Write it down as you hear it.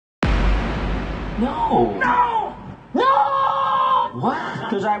No. No! No! What?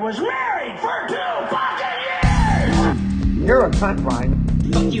 Because I was married for 2 fucking years! You're a cunt, Ryan.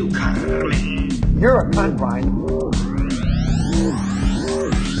 Fuck you, Carmen. You're a cunt, Ryan.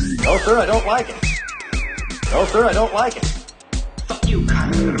 No, sir, I don't like it. No, sir, I don't like it. Fuck you,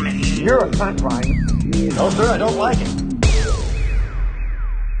 Carmen. You're a cunt, Ryan. No, sir, I don't like it.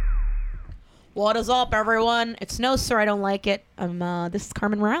 What is up, everyone? It's No Sir, I Don't Like It. This is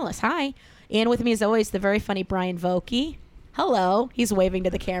Carmen Morales. Hi. And with me, as always, the very funny Brian Vokey. Hello. He's waving to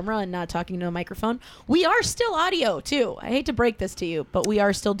the camera and not talking to a microphone. We are still audio, too. I hate to break this to you, but we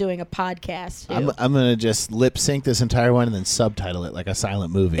are still doing a podcast, too. I'm going to just lip sync this entire one and then subtitle it like a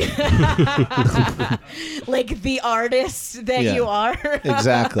silent movie. Like the artist that Yeah. you are.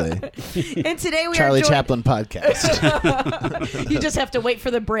 Exactly. And today we Charlie are joined... Chaplin podcast. You just have to wait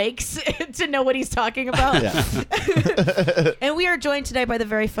for the breaks to know what he's talking about. Yeah. And we are joined today by the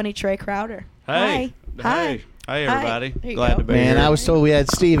very funny Trey Crowder. Hey. Hi. Hi. Hey, everybody. There you Glad go. to be Man, here. I was told we had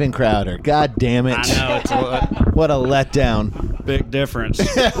Steven Crowder. God damn it. I know. It's a What a letdown. big difference.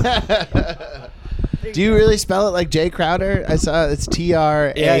 Do you really spell it like Jay Crowder? I saw it's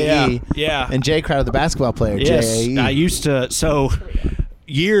T-R-A-E. Yeah. And Jay Crowder, the basketball player, Yes. J-A-E. I used to. So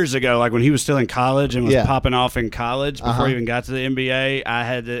years ago, like when he was still in college and was Yeah. popping off in college before Uh-huh. he even got to the NBA,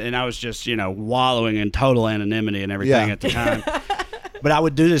 and I was just, wallowing in total anonymity and everything Yeah. at the time. But I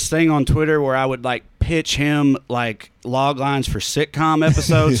would do this thing on Twitter where I would like pitch him like log lines for sitcom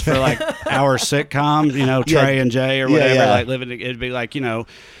episodes for like our sitcom, Trey and Jay or Yeah, whatever. yeah. Like it'd be like,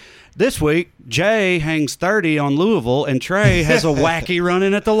 this week Jay hangs 30 on Louisville and Trey has a wacky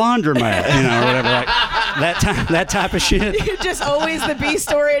run-in at the laundromat, or whatever. Like that type of shit. Just always the B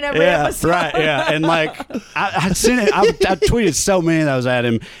story in every Yeah, episode. right, yeah. And like I sent it, I tweeted so many of those at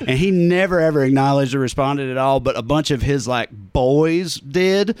him, and he never ever acknowledged or responded at all, but a bunch of his like boys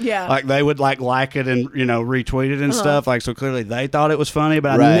did. Yeah. Like they would like it and retweet it and stuff. Like so clearly they thought it was funny,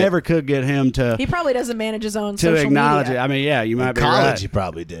 but Right. I never could get him to He probably doesn't manage his own to social acknowledge media. it. I mean, yeah, you might be College, right. he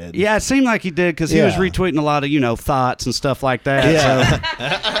probably did. Yeah, it seemed like he did because he was Yeah. retweeting a lot of thoughts and stuff like that.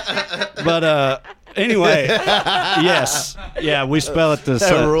 Yeah. So. But anyway, yes, yeah, we spell it the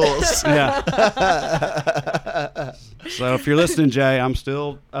That rules. Yeah. So if you're listening, Jay, I'm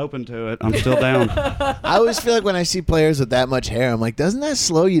still open to it. I'm still down. I always feel like when I see players with that much hair, I'm like, doesn't that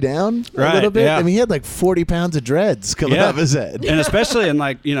slow you down a Right, little bit? yeah. I mean, he had like 40 pounds of dreads coming Yeah. off his head. And especially in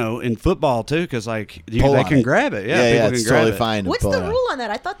in football too, because Pull they on can it. grab it. Yeah, yeah, people can it's grab totally it. fine. to What's pull the it out. rule on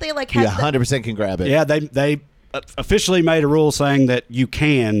that? I thought they like You had 100% can grab it. Yeah, they officially made a rule saying that you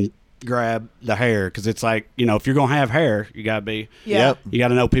can grab the hair because it's like if you're gonna have hair, you gotta be. Yeah. Yep. You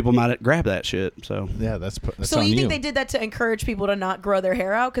gotta know people might grab that shit. So Yeah, that's So on you think they did that to encourage people to not grow their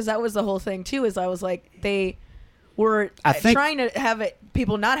hair out? Because that was the whole thing too. Is I was like they were I think- trying to have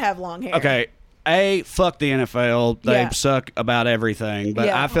people not have long hair. okay. Fuck the NFL. They Yeah. suck about everything. But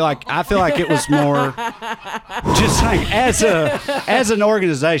Yeah. I feel like it was more just like as an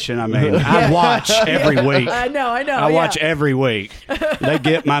organization. I mean, I watch every week. I know. I watch every week. They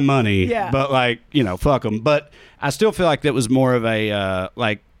get my money. Yeah. But fuck them. But I still feel like that was more of a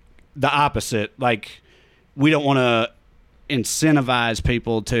the opposite. Like we don't want to incentivize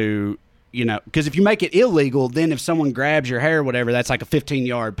people to. Because if you make it illegal, then if someone grabs your hair or whatever, that's like a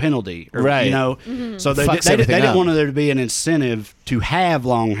 15-yard penalty. Or, Right. Mm-hmm. So they Fucks everything didn't up. want there to be an incentive to have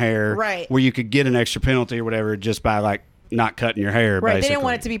long hair Right. where you could get an extra penalty or whatever just by not cutting your hair, Right. basically. They didn't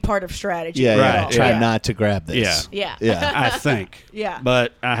want it to be part of strategy. Yeah, at yeah. all. Try Yeah. not to grab this. Yeah. Yeah. Yeah. I think. Yeah.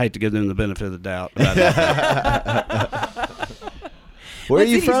 But I hate to give them the benefit of the doubt. But Where are What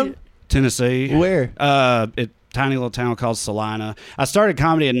you city's from? it? Tennessee. Where? Tiny little town called Salina. I started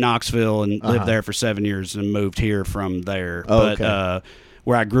comedy in Knoxville and lived there for 7 years and moved here from there. Oh, but okay.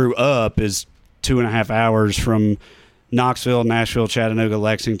 where I grew up is 2.5 hours from Knoxville, Nashville, Chattanooga,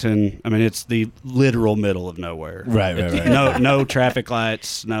 Lexington. I mean, it's the literal middle of nowhere. Right. No traffic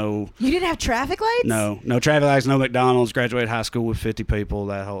lights. No You didn't have traffic lights? no traffic lights. No McDonald's. Graduated high school with 50 people.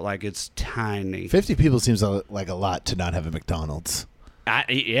 That whole it's tiny. 50 people seems like a lot to not have a McDonald's.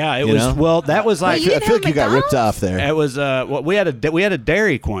 It You was know? Well, that was like you I didn't feel like have you got ripped McDonald's? off there. it was we had a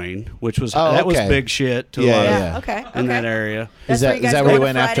Dairy Queen, which was that was okay. big shit to a Yeah, lot of yeah. Okay. in that area. That's Is that- where you is guys that go where you on a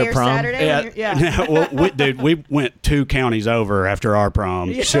went after Friday or prom? Saturday when you're- Yeah. We went 2 counties over after our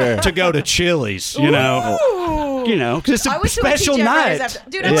prom Sure. to go to Chili's, Ooh. you know, because it's I a wish we would special TGI Fridays night. after-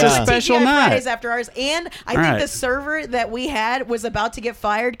 Dude, I It's wish a we would special TGI night. Fridays after ours. And I think Right. the server that we had was about to get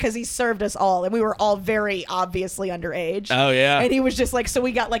fired because he served us all, and we were all very obviously underage. Oh, yeah. And he was just like, so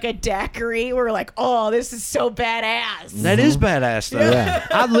we got like a daiquiri. We were like, oh, this is so badass. That is badass, though. Yeah.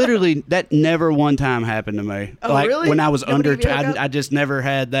 I literally, that never one time happened to me. Oh, like, really? when I was Nobody gave you a hookup? I just never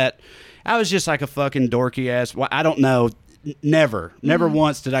had that. I was just like a fucking dorky ass. I don't know. Never Mm-hmm.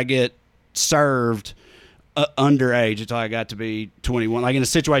 once did I get served underage until I got to be 21. Like in a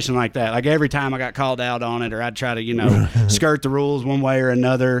situation like that, like every time I got called out on it, or I'd try to, you know, skirt the rules one way or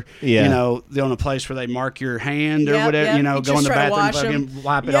another. Yeah. You know, the only place where they mark your hand or Yep, whatever. yep. You know, You go in just the try to bathroom, wash 'em. fucking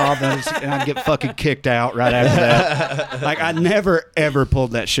wipe it Yeah. off, and I'd get fucking kicked out right after that. Like I never ever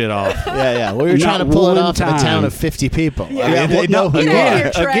pulled that shit off. Yeah. We were Not trying to pull it one off in a town time. of 50 people. Yeah. I mean, they well, know no, who you Get out are.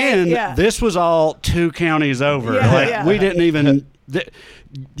 of here, Trey. again, Yeah. this was all 2 counties over. Yeah, like yeah. we didn't even.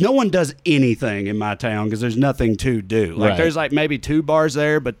 No one does anything in my town because there's nothing to do. Like Right. there's like maybe 2 bars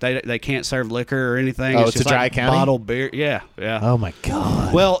there, but they can't serve liquor or anything. Oh, it's just a dry like county? bottled beer. Yeah. Oh, my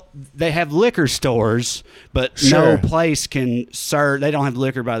God. Well, they have liquor stores, but Sure. no place can serve. They don't have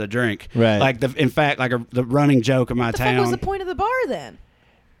liquor by the drink. Right. Like in fact, like the running joke of my What the town. fuck was the point of the bar then?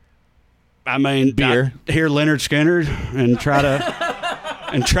 I mean, Beer. I hear Leonard Skinner and try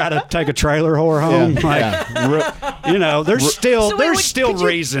to take a trailer whore home. Like, you know, there's still So wait, still could you-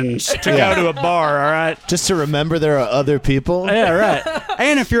 reasons to Yeah. go to a bar. All right. Just to remember there are other people. Yeah, right.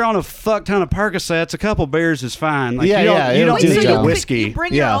 And if you're on a fuck ton of Percocets, a couple beers is fine. Like, Yeah, you don't, yeah, you it'll don't do the need job. a you whiskey. You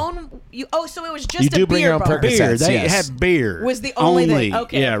bring Yeah. your own. So it was just You a do bring beer your own bar. Percocets. Beer. They yes. have beer. Was the only thing.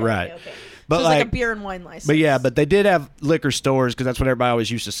 Okay. Yeah, okay, right. Okay. But so it's like like a beer and wine license. But yeah, but they did have liquor stores because that's what everybody always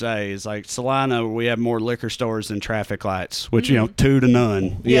used to say. Is like Salina, we have more liquor stores than traffic lights, which you know, 2 to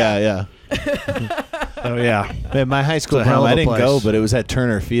none. Yeah. Oh yeah, Man, my high school It's a hell prom, of I a didn't go, place. but it was at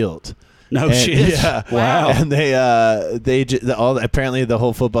Turner Field. no And- shit. Yeah. Wow. And apparently the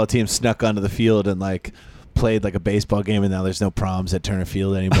whole football team snuck onto the field and like played like a baseball game, and now there's no proms at Turner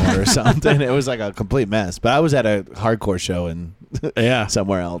Field anymore or something. It was like a complete mess. But I was at a hardcore show in Yeah.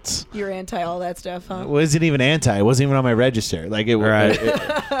 somewhere else. You're anti all that stuff, huh? It wasn't even anti. It wasn't even on my register. Like it was.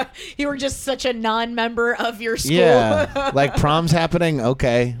 Right. You were just such a non-member of your school. Yeah, like prom's happening.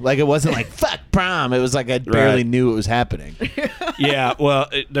 Okay, like it wasn't like fuck prom. It was like I barely Right. knew it was happening. Yeah, well,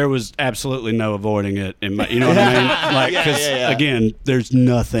 there was absolutely no avoiding it. You know what I mean? Like, Yeah, because yeah. again, there's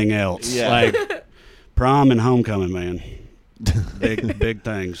nothing else. Yeah. Like prom and homecoming, man. Big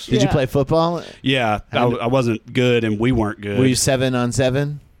things. Did you Yeah. play football? Yeah, I wasn't good, and we weren't good. Were you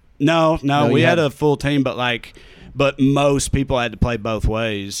 7-on-7? No, No, we you had had- a full team, but most people had to play both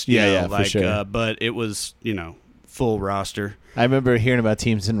ways. you Yeah, know, yeah, for like, sure. But it was, full roster. I remember hearing about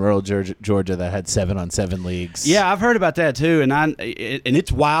teams in rural Georgia that had 7-on-7 leagues. Yeah, I've heard about that too, and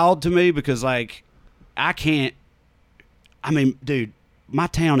it's wild to me because like I can't. I mean, dude, my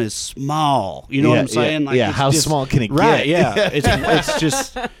town is small. You know what I'm saying? Like, yeah. it's How just- small can it Right? get? Yeah. It's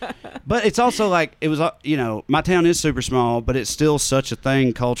just. But it's also like it was. My town is super small, but it's still such a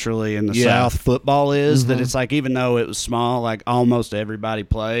thing culturally in the Yeah. South. Football is that Mhm. it's like even though it was small, like almost everybody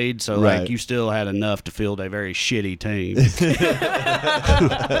played. So Right. like you still had enough to field a very shitty team.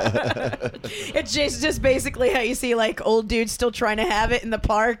 It's just basically how you see like old dudes still trying to have it in the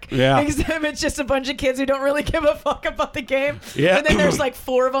park. Yeah. Except it's just a bunch of kids who don't really give a fuck about the game. Yeah. And then there's like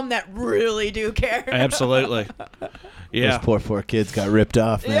 4 of them that really do care. Absolutely. Yeah. Those poor kids got ripped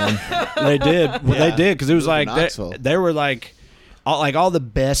off, man. They did. Well, Yeah. they did because it was like Knoxville. they were like all the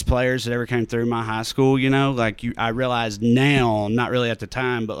best players that ever came through my high school. I realize now, not really at the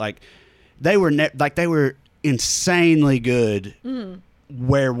time, but like they were they were insanely good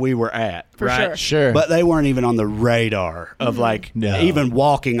where we were at. For right? sure. Sure. But they weren't even on the radar of like No. even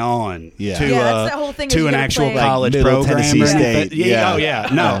walking on Yeah. to Yeah, that's the whole thing is to you an gotta actual play- Like college Middle program. Tennessee or State, anything. yeah. Oh yeah.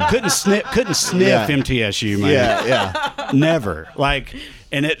 No, couldn't sniff Yeah. MTSU, man. yeah. Never. Like,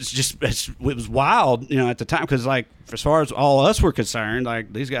 and it was wild, at the time because like as far as all us were concerned,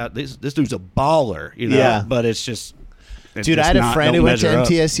 like this dude's a baller, Yeah. But it's just. Dude, I had a friend who went to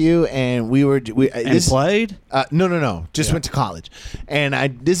MTSU, and and played. No. Just went to college, and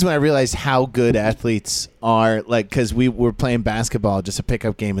this is when I realized how good athletes are. Like, because we were playing basketball, just a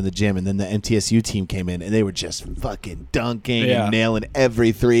pickup game in the gym, and then the MTSU team came in, and they were just fucking dunking Yeah. and nailing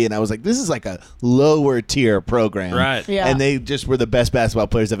every three, and I was like, this is like a lower tier program, Right. Yeah. And they just were the best basketball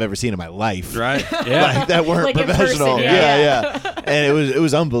players I've ever seen in my life, Right. Yeah. Like that weren't Like in professional. person, yeah. And it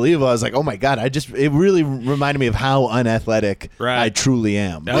was unbelievable. I was like, oh my god, it really reminded me of how unathletic athletic Right. I truly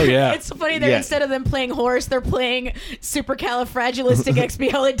am. Oh yeah. It's funny that Yeah. instead of them playing horse, they're playing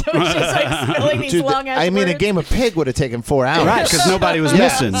supercalifragilisticexpialidocious, like spelling these Dude, long ass I mean, a words. game of pig would have taken 4 hours. Right, because nobody was Yeah,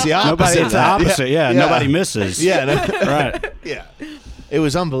 missing. it's the opposite Nobody, of it's the that. opposite. Yeah, Yeah. nobody misses. Yeah, no- Right. yeah. It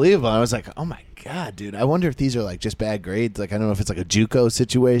was unbelievable. I was like, oh my God, dude. I wonder if these are like just bad grades. Like, I don't know if it's like a JUCO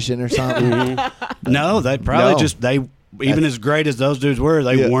situation or something. No, they probably No. just even as great as those dudes were,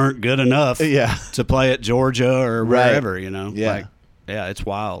 they Yeah. weren't good enough Yeah. to play at Georgia or Right. wherever, you know. Yeah. Like, yeah, it's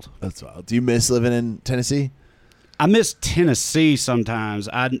wild. That's wild. Do you miss living in Tennessee? I miss Tennessee sometimes.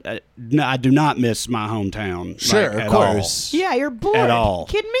 No, I do not miss my hometown. Sure, like, of at course. Yeah, you're bored. At all.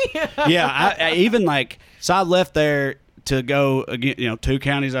 Kidding me? all. Yeah, I even like so I left there to go again, 2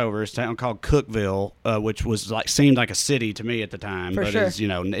 counties over. It's a town called Cookeville, which was like seemed like a city to me at the time, For but sure. it's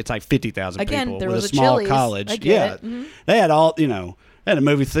it's like 50,000 Again, people there with was a a small Chili's. college. I get Yeah, it. Mhm. they had all they had a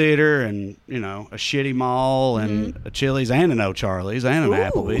movie theater and a shitty mall and a Chili's and an O'Charlie's and an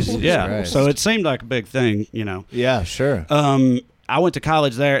Mm-hmm. Ooh. Applebee's. Jesus Yeah, Christ. so it seemed like a big thing. Yeah, sure. I went to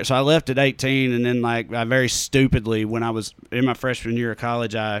college there, so I left at 18, and then I very stupidly, when I was in my freshman year of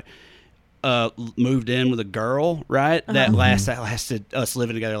college, I moved in with a girl. Right, that lasted us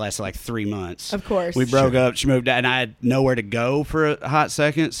living together lasted like 3 months. Of course. we broke up. She moved out, and I had nowhere to go for a hot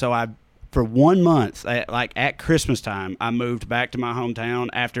second, so for 1 month, at Christmas time, I moved back to my hometown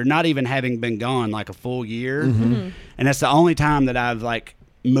after not even having been gone like a full year, and that's the only time that I've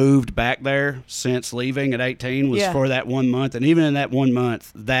moved back there since leaving at 18 was Yeah. for that 1 month, and even in that 1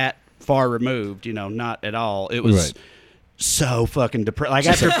 month, that far removed, not at all. It was. Right. So fucking depressed. Like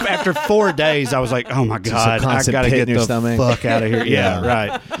after 4 days, I was like, "Oh my god, I constant gotta pit get in your the stomach. fuck out of here." Yeah, Yeah.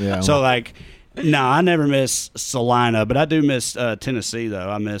 right. Yeah. So no, I never miss Salina, but I do miss Tennessee though.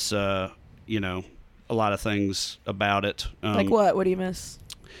 I miss a lot of things about it. Like what? What do you miss?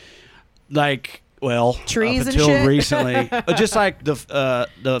 Well, Trees up and until shit? recently, just like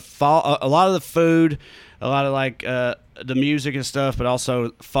the fall, a lot of the food, a lot of the music and stuff, but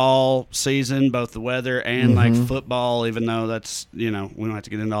also fall season, both the weather and football. Even though that's we don't have to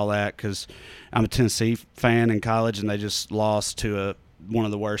get into all that because I'm a Tennessee fan in college, and they just lost to one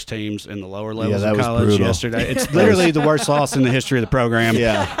of the worst teams in the lower levels that of was college brutal. yesterday. It's literally the worst loss in the history of the program.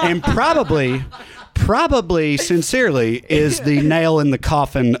 Yeah. And probably sincerely is the nail in the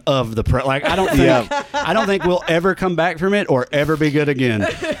coffin of the I don't think we'll ever come back from it or ever be good again.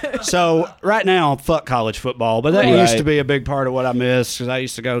 So right now, fuck college football, but that Right. used to be a big part of what I miss because I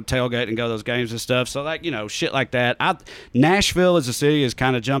used to go tailgate and go to those games and stuff. So shit like that. Nashville as a city has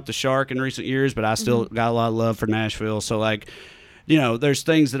kind of jumped the shark in recent years, but I still got a lot of love for Nashville. So there's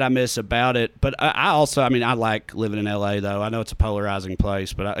things that I miss about it, but I also, I like living in LA though. I know it's a polarizing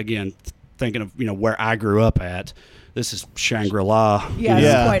place, but again, thinking of where I grew up at, this is Shangri-La. Yeah,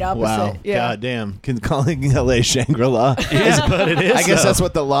 it's quite opposite. Wow. Yeah. God damn. Calling LA Shangri-La. Yeah, but it is. I guess though. that's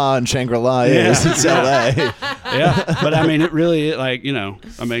what the law in Shangri-La is. Yeah. It's LA. Yeah, but it really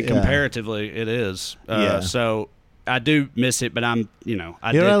comparatively it is. Yeah. So I do miss it, but I You know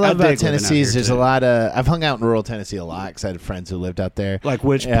what I love about dig living Tennessee out is here, there's too. a lot of. I've hung out in rural Tennessee a lot because I had friends who lived out there. Like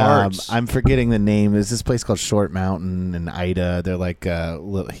which parts? I'm forgetting the name. There's this place called Short Mountain and Ida. They're like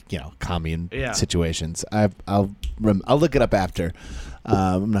commune situations. I'll look it up after.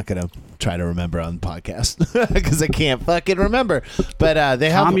 I'm not gonna try to remember on the podcast because I can't fucking remember. But they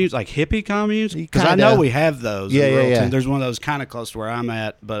have communes, like hippie communes, because I Kinda. know we have those. Yeah, in yeah, rural yeah. Ten- There's one of those kind of close to where I'm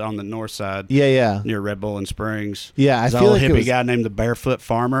at, but on the north side. Yeah. Near Red Bull and Springs. Yeah, I There's feel a like it hippie was- guy named the Barefoot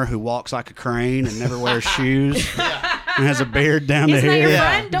Farmer who walks like a crane and never wears shoes and has a beard down to Isn't that your here.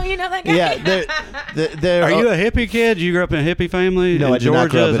 friend? Don't you know that guy? Yeah, they're Are you a hippie kid? You grew up in a hippie family? No, in I did Georgia? not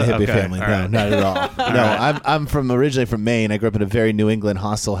grow up in a hippie Okay, family. all No, right. not at all. No, I'm originally from Maine. I grew up in a very New England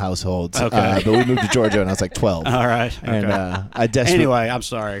hostel household. Okay. But we moved to Georgia when I was like 12. All right. And okay. I desperately. Anyway, I'm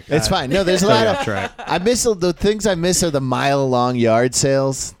sorry. It's fine. No, there's a took lot you of off track. I miss the things I miss are the mile-long yard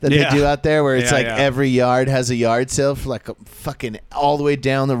sales that Yeah. they do out there, where it's Yeah, like yeah. every yard has a yard sale for like fucking all the way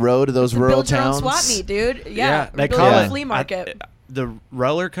down the road to those rural Build your own towns. swap meet, dude. Yeah, they build call your own it- flea market. The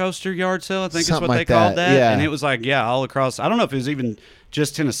roller coaster yard sale, I think Something is what like they called that, that. yeah. And it was like, all across. I don't know if it was even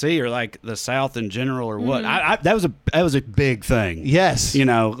just Tennessee or like the South in general or what. That was a big thing. Yes.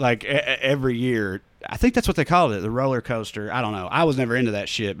 Like every year. I think that's what they called it, the roller coaster. I don't know. I was never into that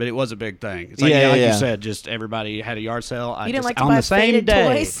shit, but it was a big thing. It's like, Yeah, like yeah. you said, just everybody had a yard sale. You didn't like to on buy the same faded day.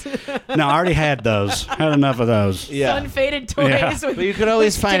 toys? No, I already had those. Had enough of those. Yeah. Fun faded toys. Yeah. With But you could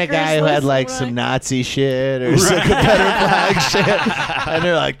always find a stickers guy who had listed like on some it. Nazi shit or some Confederate flag shit, and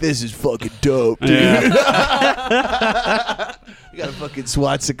they're like, "This is fucking dope, dude." Yeah. You got a fucking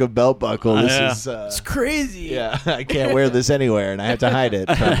swastika belt buckle. This Yeah. is crazy. yeah. I can't wear this anywhere, and I have to hide it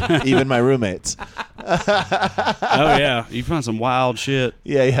from even my roommates. Oh yeah, you find some wild shit.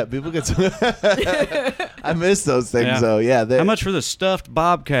 Yeah. People get some. I miss those things though. Yeah. How much for the stuffed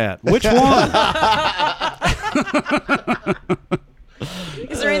bobcat? Which one?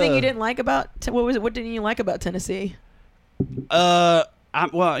 Is there anything you didn't like about? What was it? What didn't you like about Tennessee?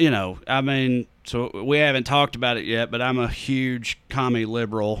 Well, you know, I mean, so we haven't talked about it yet, but I'm a huge commie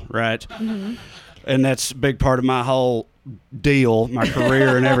liberal, right? Mm-hmm. And that's a big part of my whole deal, my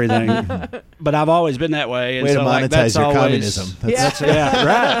career and everything. But I've always been that way. And way so, to monetize that's your always, communism. Right.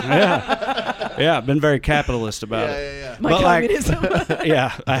 Yeah, I've been very capitalist about it. Yeah. My But, like, communism.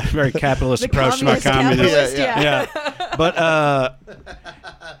 Yeah, I have a very capitalist The approach to my communist communism. capitalist, Yeah.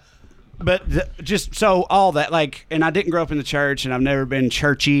 But just so all that, like, and I didn't grow up in the church, and I've never been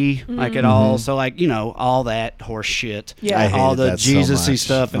churchy, like, at all. So, like, you know, all that horse shit. Yeah. I hated all the that so Jesus-y much.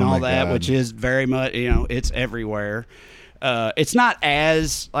 stuff and Oh all my that, God. which is very much, you know, it's everywhere. It's not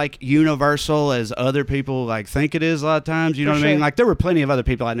as, like, universal as other people, like, think it is a lot of times. You know For what I mean? sure. Like, there were plenty of other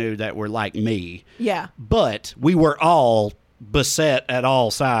people I knew that were like me. Yeah. But we were all beset at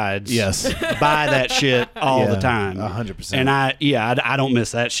all sides Yes. by that shit all the Yeah, time. 100%. And I don't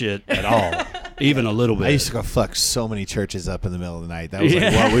miss that shit at all, even a little bit. I used to go fuck so many churches up in the middle of the night. That was like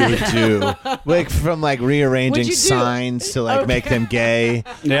Yeah. what we would do. Like from like rearranging What'd you do? signs to like make them gay.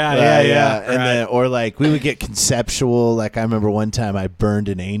 Yeah. And right. then or like we would get conceptual. Like I remember one time I burned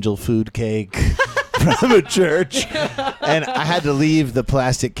an angel food cake from a church, and I had to leave the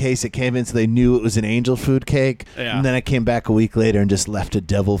plastic case it came in so they knew it was an angel food cake. Yeah. And then I came back a week later and just left a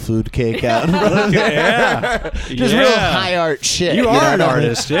devil food cake out in front of there. Yeah. Just real high art shit. You know are what an I mean?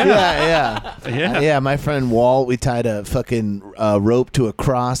 artist, yeah. Yeah. Yeah, my friend Walt, we tied a fucking rope to a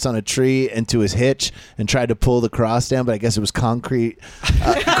cross on a tree and to his hitch and tried to pull the cross down, but I guess it was concrete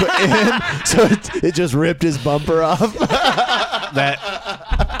so it just ripped his bumper off.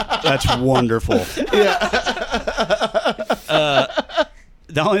 That's wonderful.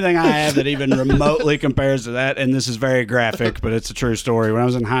 The only thing I have that even remotely compares to that, and this is very graphic, but it's a true story. When I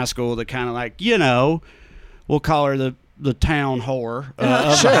was in high school, the kind of like, you know, we'll call her the town whore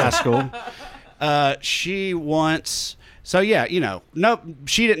of the high school. She once, so yeah, you know, no,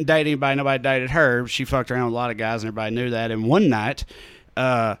 she didn't date anybody. Nobody dated her. She fucked around with a lot of guys, and everybody knew that. And one night,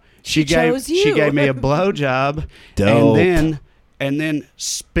 she chose you. gave me a blowjob, Dope. and then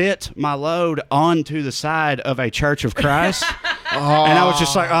spit my load onto the side of a Church of Christ. And I was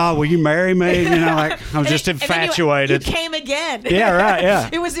just like, oh, will you marry me? You know, like, I was just And then infatuated. You came again. Yeah, right, yeah.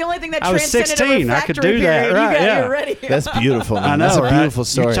 It was the only thing that I was transcended 16. a I could refractory do that, period. right, yeah. You're ready. That's beautiful, man. I know, That's a right? beautiful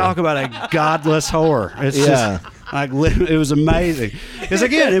story. You talk about a godless whore. It's Yeah. just like it was amazing. Because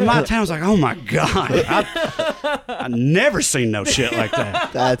again, in my town, I was like, oh my god, I never seen no shit like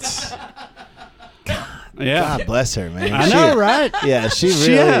that. That's Yeah, God bless her, man. I know, right? Yeah, she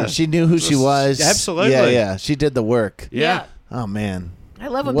really Yeah. she knew who she was. Absolutely. Yeah. She did the work. Yeah. Oh man. I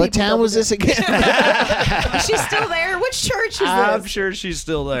love when What people town was double this again? dip. Is she still there? Which church is I'm this? sure she's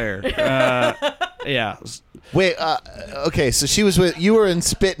still there. Yeah. Wait, okay, so she was with you were in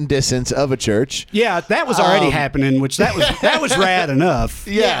spitting distance of a church. Yeah, that was already happening, which that was rad enough.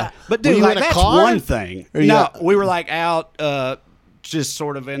 Yeah. But Were dude, you like in a that's car? one thing. Or you No, got- we were like out just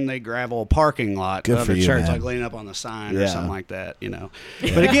sort of in the gravel parking lot Good of for the you, church, man. like leaning up on the sign or Yeah. something like that, you know.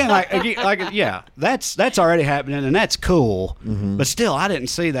 But again, like yeah, that's already happening and that's cool. But still, I didn't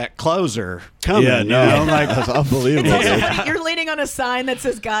see that closer coming. Yeah, no. You know? Like That's unbelievable. It's dude. also funny. You're leaning on a sign that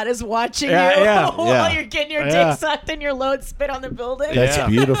says God is watching Yeah, you yeah, while yeah. you're getting your Yeah. dick sucked and your load spit on the building. That's Yeah.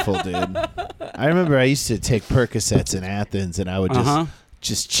 beautiful, dude. I remember I used to take Percocets in Athens, and I would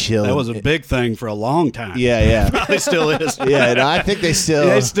just chill. that was a big thing for a long time. Yeah. Probably still is. Yeah, no, I think they still.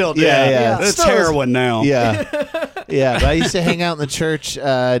 They still do. Yeah. It's Still- heroin now. Yeah, yeah. But I used to hang out in the church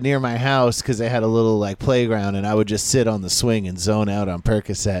near my house because they had a little like playground, and I would just sit on the swing and zone out on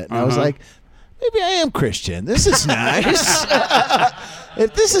Percocet. And I was like, maybe I am Christian. This is nice.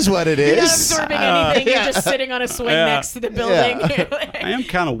 If this is what it You're not is. absorbing anything. You're just sitting on a swing Yeah. next to the building. I am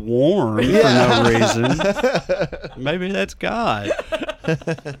kind of warm for no reason. Maybe that's God.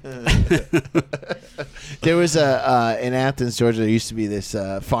 There was in Athens, Georgia. There used to be this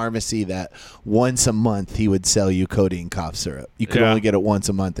pharmacy that once a month he would sell you codeine cough syrup. You could Yeah. only get it once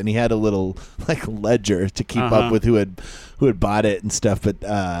a month, and he had a little like ledger to keep up with who had bought it and stuff. But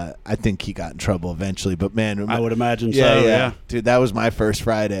I think he got in trouble eventually. But man, I would imagine yeah, so. yeah, Yeah. dude, that was my first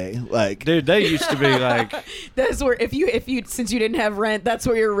Friday. Like, Dude, they used to be like, That's where if you since you didn't have rent, that's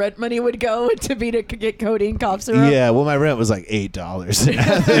where your rent money would go to get codeine cough syrup. yeah, well, my rent was like $8.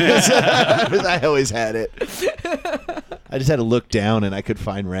 I always had it. I just had to look down and I could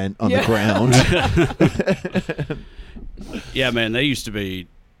find rent on the ground. yeah, man, they used to be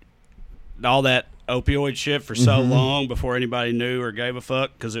all that opioid shit for so long before anybody knew or gave a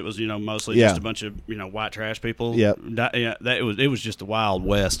fuck because it was mostly Yeah. just a bunch of white trash people. Yep. It was just the Wild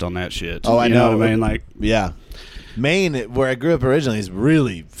West on that shit. Oh, I You know. what I mean? Like, Yeah. Maine, where I grew up originally, is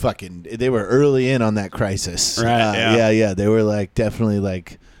really fucking. They were early in on that crisis. Right, yeah. Yeah. They were like definitely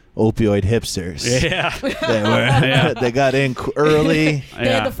like opioid hipsters. yeah. They were. They got in early. They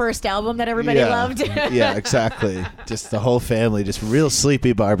had the first album that everybody yeah. loved. Yeah, exactly. Just the whole family, just real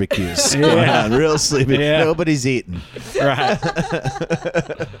sleepy barbecues. Going on, real sleepy. Yeah. Nobody's eating. Right.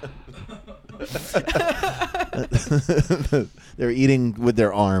 They're eating with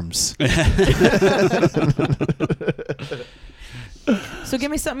their arms. So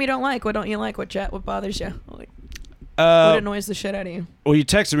give me something you don't like. What don't you like? What bothers you? Like, what Uh, annoys the shit out of you? well, you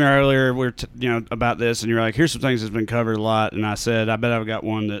texted me earlier. We were about this, and you're like, "Here's some things that's been covered a lot." And I said, "I bet I've got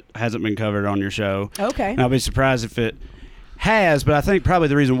one that hasn't been covered on your show." Okay. And I'll be surprised if it has, but I think probably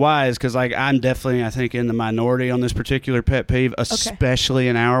the reason why is because like I'm definitely I think in the minority on this particular pet peeve, especially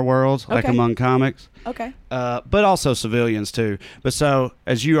in our world, like Okay. among comics, Okay. but also civilians too. But so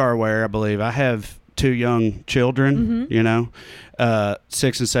as you are aware, I believe I have 2 young children,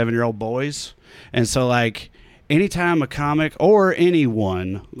 6 and 7-year-old boys, and so like anytime a comic or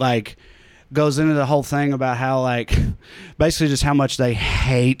anyone like goes into the whole thing about how like basically just how much they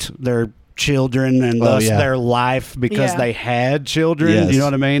hate their children and thus their life because Yeah. they had children. Yes. You know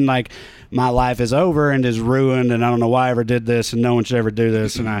what I mean? Like my life is over and is ruined and I don't know why I ever did this and no one should ever do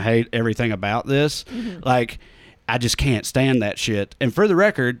this and I hate everything about this. Like I just can't stand that shit. And for the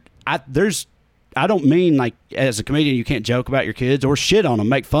record, I don't mean like as a comedian you can't joke about your kids or shit on them,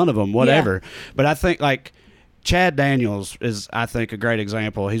 make fun of them, whatever. But I think like Chad Daniels is, I think, a great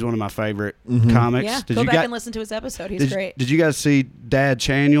example. He's one of my favorite comics. Yeah. Did Go you back guys- and listen to his episode. He's great. Did you guys see Dad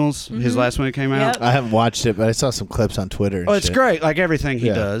Chaniels, his last one that came out? Yep. I haven't watched it, but I saw some clips on Twitter. And Oh, it's shit. great. Like everything he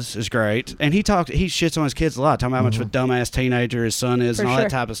Yeah. does is great. And he shits on his kids a lot, talking about how much of a dumbass teenager his son is For and all sure. that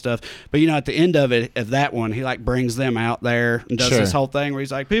type of stuff. But at the end of that one, he like brings them out there and does Sure. this whole thing where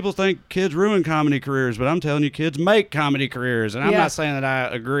he's like, people think kids ruin comedy careers, but I'm telling you, kids make comedy careers. And I'm Yeah. not saying that I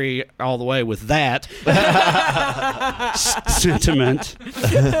agree all the way with that sentiment.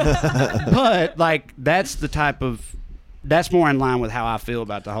 But like that's more in line with how I feel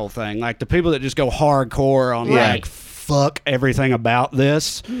about the whole thing. Like the people that just go hardcore on Right. like fuck everything about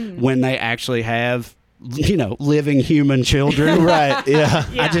this when they actually have living human children. Right? Yeah.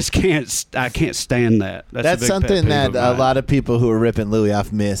 I just can't stand that. That's That's a big pet something peeve that of a mine. lot of people who were ripping Louis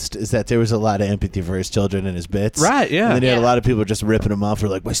off missed, is that there was a lot of empathy for his children and his bits. Right, yeah. And then you had a Yeah. lot of people just ripping him off for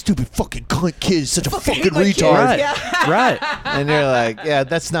like, my stupid fucking cunt kid is such a fucking my kid. retard. Right. Yeah. Right. And you're like, yeah,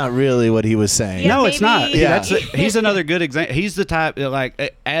 that's not really what he was saying. Yeah, No, it's not. baby. Yeah. He's another good example. He's the type that,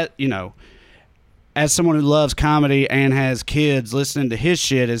 like, as someone who loves comedy and has kids, listening to his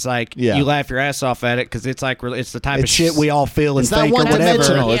shit is like Yeah. you laugh your ass off at it because it's like it's the type of It's- shit we all feel and It's not think or whatever.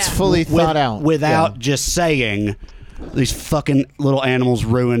 one-dimensional. It's Yeah. fully thought out. without Yeah. just saying these fucking little animals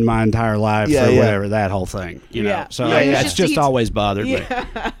ruined my entire life Yeah, or yeah. whatever, that whole thing. Yeah. So Yeah, yeah. it's just always bothered me.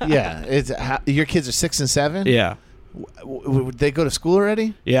 Yeah, it's your kids are 6 and 7. Yeah. They go to school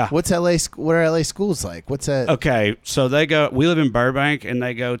already. Yeah. What's LA? What are LA schools like? What's that? Okay, so we live in Burbank, and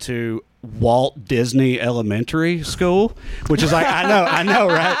they go to Walt Disney Elementary School, which is like, I know,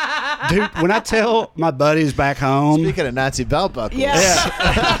 right? Dude, when I tell my buddies back home, Speaking of Nazi belt buckles. Yeah. I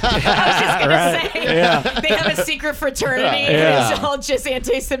was just gonna Right. say Yeah. they have a secret fraternity Yeah. and it's all just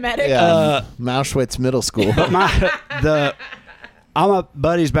anti-Semitic. Yeah. Mauschwitz Middle School. all my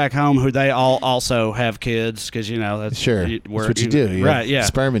buddies back home who they all also have kids because that's Sure. That's what you do. You right? have Yeah.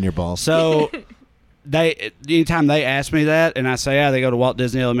 Sperm in your balls. So anytime they ask me that and I say, yeah, they go to Walt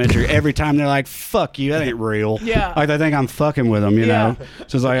Disney Elementary, every time they're like, fuck you, that ain't real. Yeah. Like they think I'm fucking with them, you know?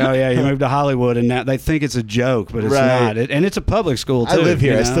 So it's like, oh yeah, you moved to Hollywood and now they think it's a joke, but it's Right. not. And it's a public school too. I live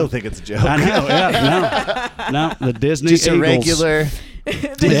here. you I know? still think it's a joke. I know, yeah. No, the Disney Just a Eagles. regular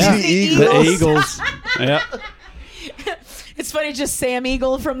Disney Yeah. Eagles. The Eagles. Yeah. It's funny, just Sam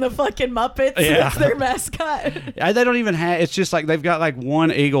Eagle from the fucking Muppets. Yeah. That's their mascot. They don't even have. It's just like they've got like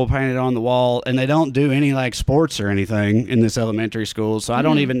one eagle painted on the wall, and they don't do any like sports or anything in this elementary school. So I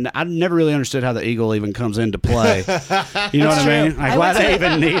don't even. I never really understood how the eagle even comes into play. You know what I mean? Like I why went to- they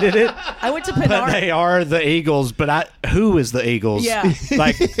even needed it. I went to But Pinar. they are the Eagles. But who is the Eagles? Yeah.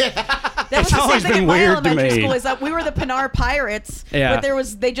 Like That was It's the always same thing been in my weird to elementary me. school. Is that we were the Pinar Pirates, Yeah.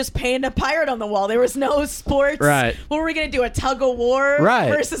 but they just painted a pirate on the wall. There was no sports. Right. What were we gonna do? A tug of war Right.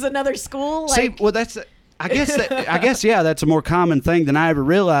 versus another school? See, Like, well, that's. I guess yeah, that's a more common thing than I ever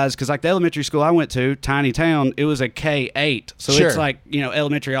realized because like the elementary school I went to, tiny town, it was a K-8, so Sure. it's like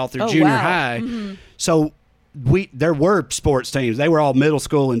elementary all through Oh, junior wow. high. So there were sports teams. They were all middle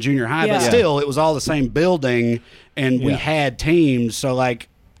school and junior high, but Yeah. still, it was all the same building, and we Yeah. had teams. So like,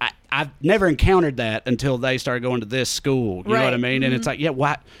 I've never encountered that until they started going to this school. You know what I Right. mean? And it's like, yeah,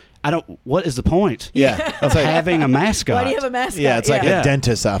 why? What is the point? Yeah. Of having a mascot? Why do you have a mascot? Yeah, it's like Yeah. a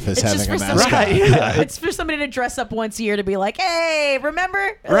dentist's office It's just having a for mascot. somebody, Right, yeah. It's for somebody to dress up once a year to be like, hey,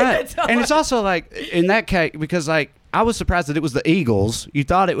 remember? Like, Right. that's all. And it's also like in that case because like I was surprised that it was the Eagles. You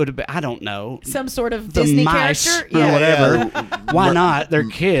thought it would have been I don't know. some sort of The Disney mice character. or Yeah. whatever. Why not? They're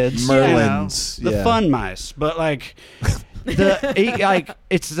kids. Merlins, You know? The yeah. fun mice. But like like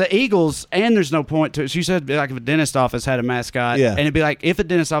it's the Eagles, and there's no point to it. So you said like if a dentist office had a mascot, Yeah. and it'd be like if a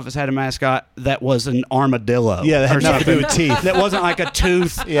dentist office had a mascot that was an armadillo, Yeah, that had or nothing to do something. with teeth. That wasn't like a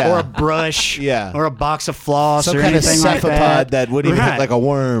tooth Yeah. or a brush, Yeah. or a box of floss Some or kind of anything like cephalopod that. wouldn't even Right. have like a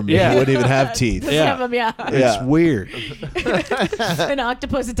worm. Yeah. It wouldn't even have teeth. Doesn't Yeah. have them, yeah. Yeah. It's weird. An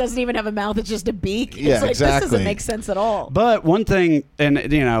octopus, it doesn't even have a mouth, it's just a beak. Yeah, it's like, this exactly. doesn't make sense at all. But one thing, and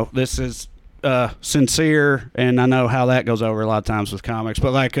you know, this is sincere, and I know how that goes over a lot of times with comics.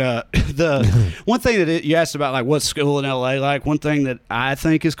 But like the one thing that you asked about, like what's school in LA like. One thing that I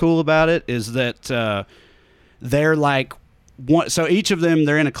think is cool about it is that they're like one. So each of them,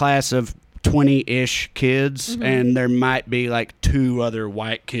 they're in a class of 20-ish kids, and there might be like 2 other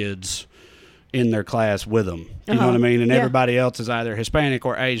white kids in their class with them. You know what I mean? And Yeah. everybody else is either Hispanic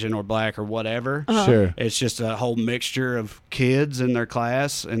or Asian or black or whatever. Sure. It's just a whole mixture of kids in their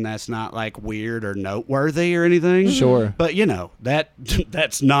class, and that's not like weird or noteworthy or anything. Sure. But you know,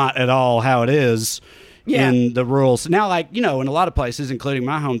 that's not at all how it is Yeah. in the rural. Now, like, you know, in a lot of places, including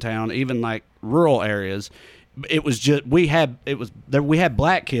my hometown, even like rural areas, it was just we had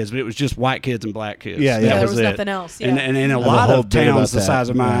black kids, but it was just white kids and black kids. Yeah, yeah. That There was was it. nothing else, yeah. And in a have a lot whole of bit about towns the that. size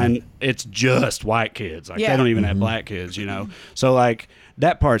of Yeah. mine, it's just white kids. Like Yeah. they don't even Mm-hmm. have black kids, you know. So like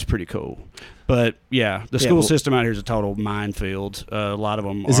that part's pretty cool. But yeah, the school well- system out here is a total minefield. A lot of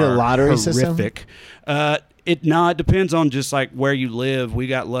them Is it a are lottery system? horrific. It depends on just like where you live. We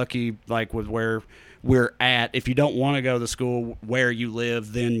got lucky like with where we're at. If you don't want to go to the school where you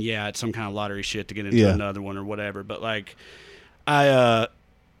live, then yeah, it's some kind of lottery shit to get into Yeah. another one or whatever. But like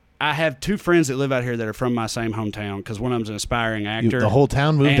I have 2 friends that live out here that are from my same hometown because one of them's an aspiring actor. The whole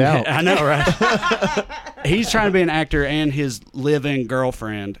town moved And- out. I know, right? He's trying to be an actor, and his live-in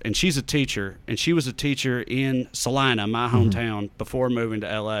girlfriend, and she's a teacher, and she was a teacher in Salina, my hometown, before moving to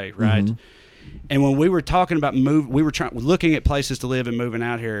LA, right? And when we were talking about we were looking at places to live and moving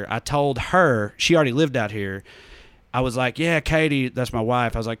out here. I told her, she already lived out here. I was like, yeah, Katie, that's my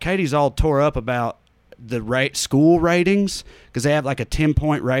wife. I was like, Katie's all tore up about the school ratings because they have like a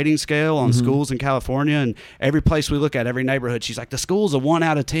 10-point rating scale on schools in California, and every place we look at, every neighborhood, she's like, the school's a 1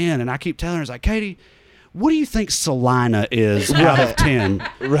 out of 10, and I keep telling her, it's like, Katie, what do you think Salina is out of 10?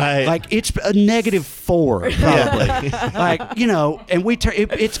 Right. Like it's a -4 probably. Like, you know, and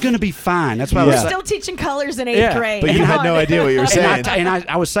it's going to be fine. That's why I Yeah. was We're like, still teaching colors in 8th Yeah, grade. But you Come had on. no idea what you were saying. and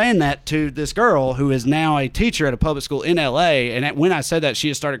I was saying that to this girl who is now a teacher at a public school in LA. And when I said that, she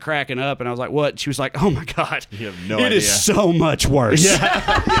just started cracking up. And I was like, what? She was like, oh my God. You have no It is idea. so much worse.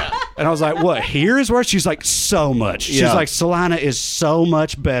 And I was like, what? Here is worse? She's like, so much. She's Yeah. like, Salina is so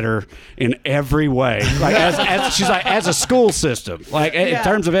much better in every way. Like, she's like, as a school system, like in Yeah.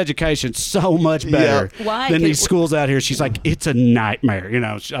 terms of education, so much better Why? than Can- these schools out here. She's like, it's a nightmare. You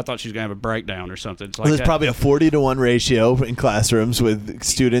know, I thought she was going to have a breakdown or something. It's like There's that. probably a 40-to-1 ratio in classrooms with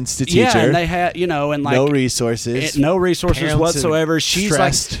students to teacher. Yeah, and they had, you know, and like no resources. no resources Parents are whatsoever. She's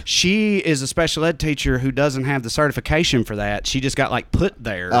stressed. like, she is a special ed teacher who doesn't have the certification for that. She just got like put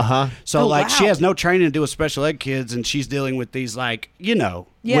there. Uh-huh. So Oh, like she wow. has no training to deal with special ed kids, and she's dealing with these like, you know,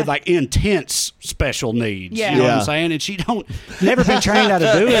 Yeah. with like intense special needs. Yeah. You know what Yeah. I'm saying? And she never been trained how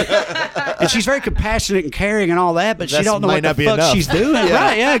to do it. And she's very compassionate and caring and all that, but she That's don't know might what the not be fuck enough. she's doing. Yeah.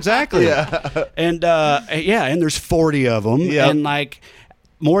 Right? Yeah, exactly. And and there's 40 of them, Yep. and like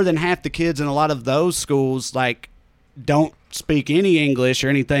more than half the kids in a lot of those schools like don't speak any English or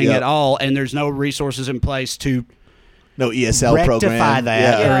anything Yep. at all, and there's no resources in place to no ESL rectify program.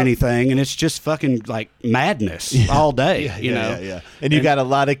 that Yeah. or anything, and it's just fucking like madness all day. You know, Yeah. And you got a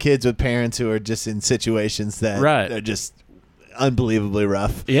lot of kids with parents who are just in situations that Right. are just unbelievably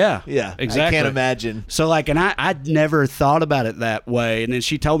rough. Yeah, Yeah. exactly. I can't imagine. So like, and I'd never thought about it that way, and then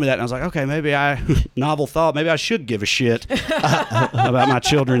she told me that, and I was like, okay, maybe novel thought, maybe I should give a shit about my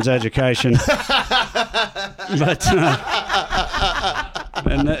children's education. But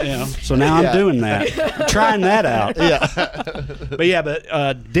and you know, so now Yeah. I'm doing that, I'm trying that out. Yeah.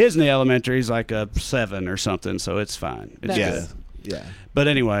 But Disney Elementary is like a 7 or something, so it's fine. It's Nice. good. Yeah. But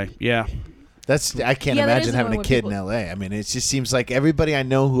anyway, yeah. I can't Yeah, that imagine is having a annoying kid when in LA. I mean, it just seems like everybody I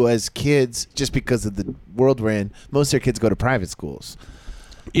know who has kids, just because of the world we're in, most of their kids go to private schools.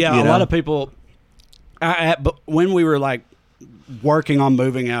 Yeah, You a know? lot of people. But when we were like working on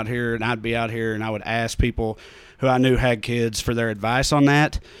moving out here, and I'd be out here, and I would ask people who I knew had kids for their advice on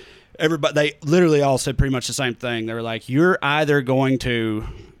that. Everybody, they literally all said pretty much the same thing. They were like, "You're either going to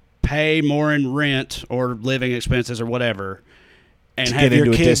pay more in rent or living expenses or whatever, and To have get your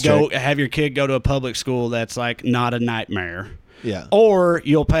into a kid go to a public school that's like not a nightmare." Yeah. Or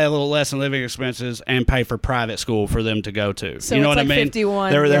you'll pay a little less in living expenses and pay for private school for them to go to. So you know it's what like I mean?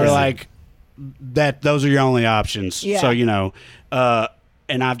 51, They were yeah. like that. Those are your only options. Yeah. So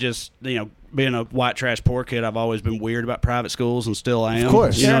and I've just being a white trash poor kid, I've always been weird about private schools and still am. Of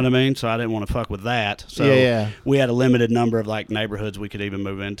course. You know Sure. what I mean? So I didn't want to fuck with that. So Yeah. we had a limited number of like neighborhoods we could even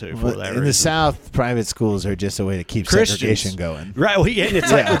move into for But that in the reason. South, private schools are just a way to keep Christians. segregation going. Right, well, yeah, and it's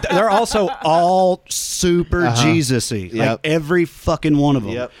like they're also all super Jesus-y, like Yep. every fucking one of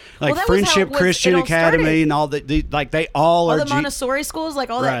them. Yep. Like Well, that was how Friendship it was- Christian it all Academy started. and all like they all All are the Montessori schools, like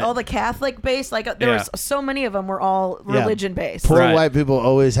all Right. that, all the Catholic based, like there Yeah. was so many of them were all Yeah. religion based. Poor Right. white people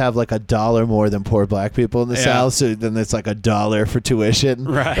always have like $1 more than poor black people in the Yeah. South, so then it's like $1 for tuition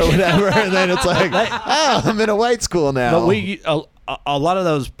Right. or whatever, and then it's like, oh, I'm in a white school now. But a lot of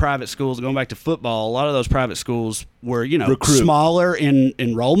those private schools, going back to football, a lot of those private schools were Recruit. smaller in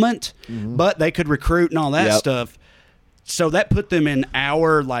enrollment, but they could recruit and all that Yep. stuff. So that put them in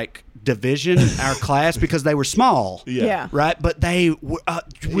our like division, our class, because they were small. Yeah. Right, but they would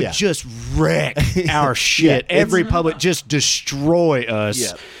Yeah. just wreck our shit. Yeah, Every public just destroy us.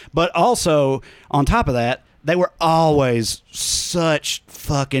 Yeah. But also on top of that, they were always such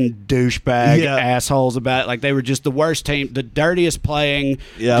fucking douchebag Yeah. assholes about it. Like they were just the worst team, the dirtiest playing,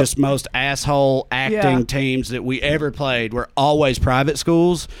 Yep. just most asshole acting Yeah. teams that we ever played were always private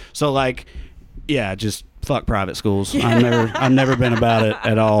schools. So like, yeah, just fuck private schools. I've never been about it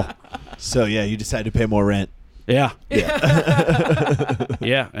at all. So yeah, you decided to pay more rent. Yeah.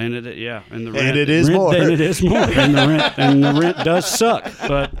 Yeah, and it is more. And it is more. And the rent does suck.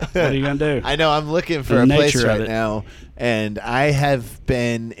 But what are you gonna do? I know I'm looking for The a place nature of right it. now, and I have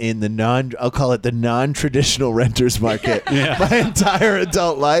been in I'll call it the non-traditional renters market my entire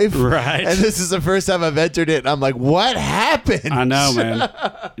adult life. Right. And this is the first time I've entered it, and I'm like, what happened? I know, man.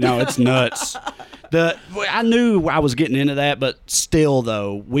 No, it's nuts. I knew I was getting into that, but still,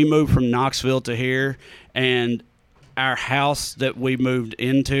 though, we moved from Knoxville to here, and our house that we moved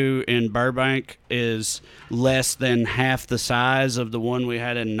into in Burbank is less than half the size of the one we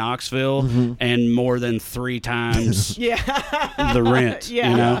had in Knoxville, and more than 3 times Yeah. the rent.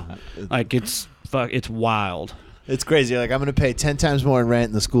 Yeah. You know, like it's wild. It's crazy. Like, I'm going to pay 10 times more in rent,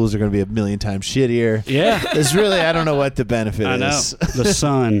 and the schools are going to be a million times shittier. Yeah. It's really, I don't know what the benefit I know. is. The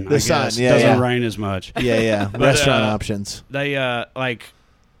sun. The I sun, guess, yeah, doesn't yeah. rain as much. Yeah. Restaurant options. They like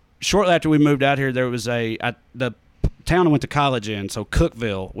shortly after we moved out here, there was the town I went to college in, so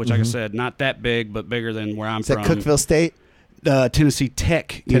Cookeville, which like I said, not that big, but bigger than where I'm Is that from. Cookeville State? Tennessee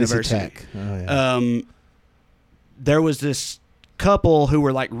Tech University. Tech. Oh, yeah. There was this couple who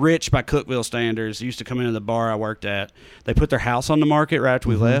were like rich by Cookeville standards, used to come into the bar I worked at. They put their house on the market right after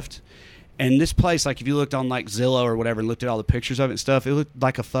we left. And this place, like if you looked on like Zillow or whatever and looked at all the pictures of it and stuff, it looked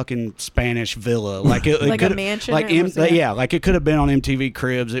like a fucking Spanish villa. Like it Like a could've- mansion Like or was it- yeah, like it could have been on MTV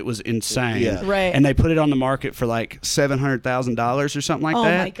Cribs. It was insane. Yeah. Right. And they put it on the market for like $700,000 or something like Oh,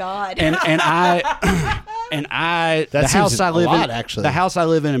 that. my God. And I That the seems house I a live lot, in actually. the house I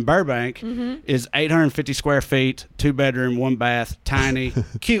live in Burbank Mm-hmm. is 850 square feet, 2 bedroom, 1 bath, tiny,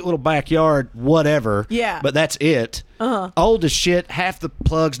 cute little backyard, whatever. Yeah. But that's it. Old as shit. Half the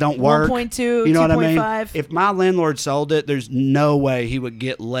plugs don't work. 1.2, You know what I mean? 2.5. If my landlord sold it, there's no way he would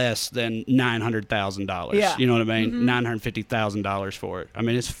get less than $900,000. Yeah. You know what I mean? $950,000 for it. I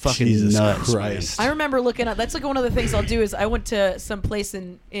mean, it's fucking Jesus nuts. Christ. I remember looking up. That's like one of the things I'll do is I went to some place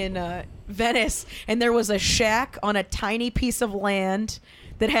in Venice, and there was a shack on a tiny piece of land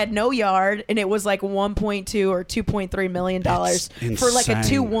that had no yard, and it was like 1.2 or 2.3 million dollars for like a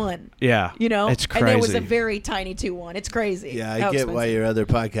insane. 2-1. Yeah. You know, It's and it was crazy. a very tiny 2-1. It's crazy. Yeah, how I get why expensive. your other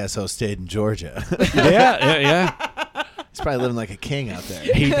podcast host stayed in Georgia. yeah. He's probably living like a king out there.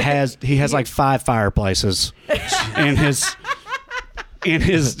 He has like 5 fireplaces in his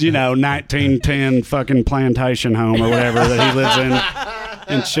 1910 fucking plantation home or whatever that he lives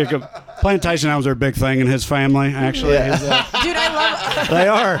in Chicago. Plantation homes are a big thing in his family, actually. Dude, I love. They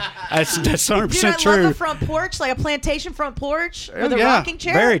are. That's 100% Dude, I true. love a front porch, like a plantation front porch, or the yeah. rocking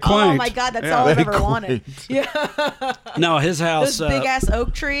chair. Very Oh quaint. my God, that's Yeah. all I've Very ever wanted. Yeah, No, his house. those big ass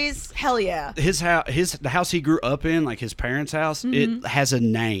oak trees. Hell yeah. The house he grew up in, like his parents' house, Mm-hmm. it has a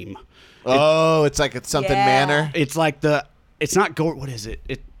name. Oh, it's like it's something Yeah. manor. It's like it's not what is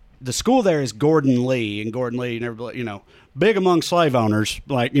it? The school there is Gordon Lee, and Gordon Lee, big among slave owners,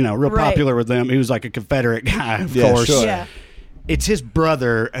 real Right. popular with them. He was like a Confederate guy, of Yeah, course. sure. Yeah. It's his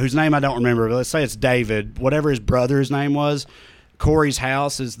brother, whose name I don't remember, but let's say it's David. Whatever his brother's name was, Corey's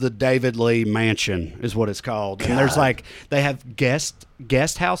house is the David Lee Mansion, is what it's called. And there's they have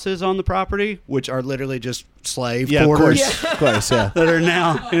guest houses on the property, which are literally just slave Yeah, of quarters. course, of course, yeah. That are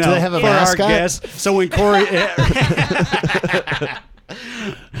now, they have a for our mascot? guests. So when Corey,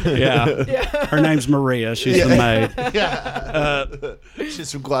 yeah, her name's Maria. She's the maid.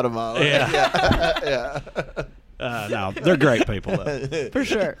 She's from Guatemala. Yeah. No, they're great people though. For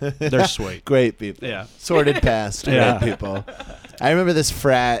sure. They're sweet. Great people. Yeah. Sorted past. Yeah. Great people. I remember this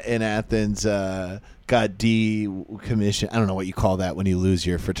frat in Athens got decommissioned. I don't know what you call that when you lose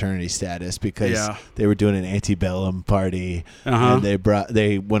your fraternity status, because Yeah. they were doing an antebellum party, and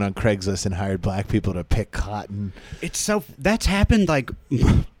they went on Craigslist and hired black people to pick cotton. That's happened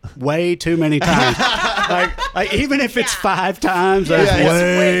way too many times. like even if it's 5 times, that's Yeah, it's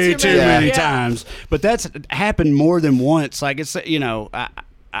way way too too many many. times. But that's happened more than once. Like it's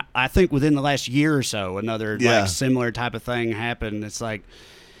I think within the last year or so, another Yeah. similar type of thing happened. It's like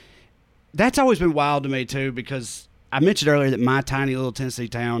that's always been wild to me too, because I mentioned earlier that my tiny little Tennessee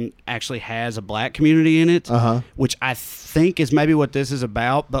town actually has a black community in it, which I think is maybe what this is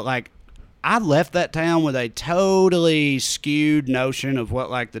about. But I left that town with a totally skewed notion of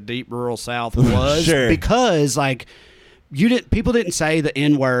what the deep rural South was, Sure. because people didn't say the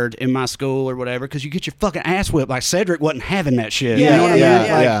N-word in my school or whatever, because you get your fucking ass whipped. Like Cedric wasn't having that shit. Yeah, you know what I mean?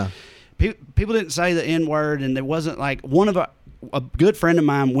 yeah. People didn't say the N-word, and there wasn't one of a good friend of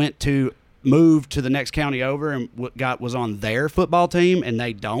mine moved to the next county over and was on their football team, and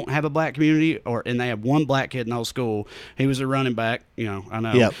they don't have a black community, and they have one black kid in the whole school. He was a running back, I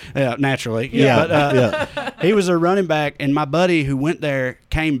know, Yep. naturally, Yeah. but he was a running back, and my buddy who went there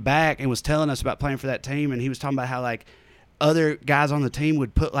came back and was telling us about playing for that team, and he was talking about how other guys on the team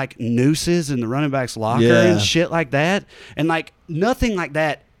would put nooses in the running back's locker Yeah. and shit like that, and nothing like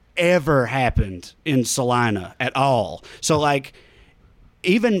that ever happened in Salina at all. So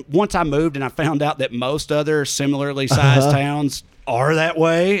even once I moved and I found out that most other similarly sized towns are that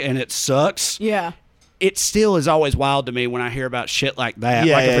way, and it sucks. Yeah. It still is always wild to me when I hear about shit like that,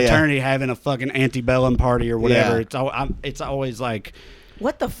 Yeah, like yeah, a fraternity having a fucking antebellum party or whatever. Yeah. It's always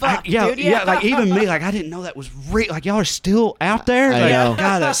What the fuck, dude? even me, I didn't know that was real. Y'all are still out there. I know.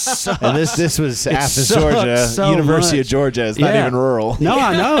 God, that sucks. And this was Athens, sucks Georgia, so University much. of Georgia. It's not Yeah. even rural. No,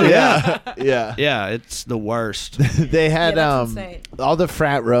 I know. Yeah, Yeah. yeah, it's the worst. They had that's insane. all the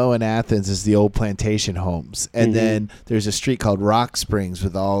frat row in Athens is the old plantation homes, and then there's a street called Rock Springs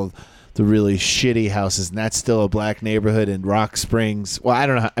with all the really shitty houses, and that's still a black neighborhood in Rock Springs. Well, I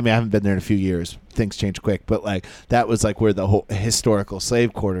don't know. I haven't been there in a few years. Things change quick, but that was where the whole historical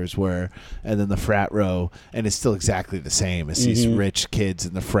slave quarters were, and then the frat row, and it's still exactly the same. It's these rich kids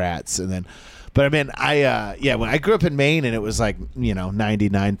in the frats, and then. But when I grew up in Maine, and it was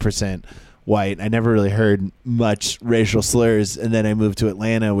 99% white, I never really heard much racial slurs, and then I moved to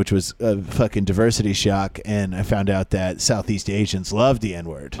Atlanta, which was a fucking diversity shock, and I found out that Southeast Asians love the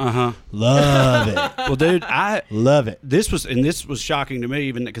N-word. Love it. Well, dude, I Love it. This was shocking to me,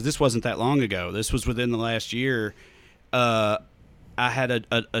 even because this wasn't that long ago. This was within the last year. I had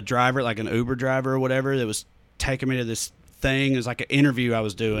a driver, an Uber driver or whatever, that was taking me to this thing. It was an interview I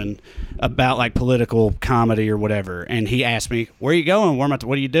was doing about political comedy or whatever, and he asked me, "Where are you going? What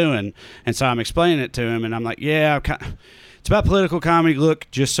are you doing?" And so I'm explaining it to him, and I'm like, "Yeah, it's about political comedy. Look,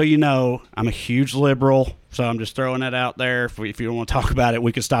 just so you know, I'm a huge liberal, so I'm just throwing that out there. If you don't want to talk about it,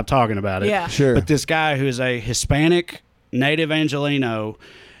 we can stop talking about it." Yeah. Sure. But this guy who is a Hispanic native Angelino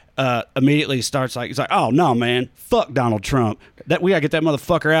immediately starts he's like, "Oh no, man, fuck Donald Trump. That we gotta get that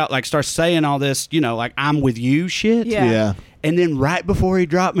motherfucker out." Starts saying all this, I'm with you shit. Yeah. Yeah. And then right before he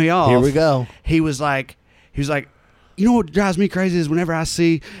dropped me off, Here we go. He was like, "You know what drives me crazy is whenever I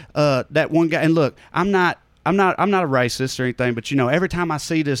see that one guy." And look, I'm not a racist or anything, but every time I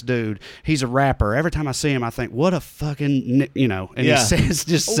see this dude, he's a rapper. Every time I see him, I think, what a fucking, and Yeah. he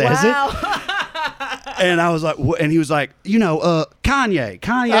says Wow. it. And I was like, and he was like, Kanye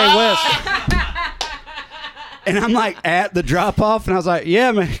West. And I'm at the drop off, and I was like,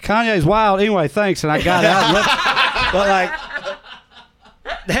 "Yeah, man, Kanye's wild." Anyway, thanks. And I got out. And left. But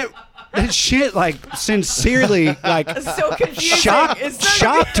that shit, sincerely, It's so confusing. It's so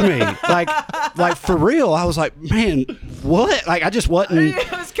shocked me. For real. I was like, man, what? I just wasn't.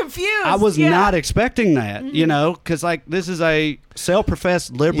 I was confused. I was not expecting that, because this is a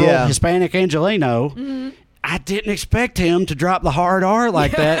self-professed liberal Yeah. Hispanic Angelino. I didn't expect him to drop the hard R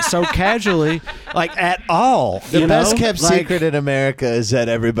like that so casually, like at all. The best kept secret in America is that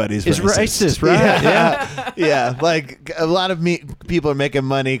everybody's racist, right? Yeah. Yeah. Like a lot of people are making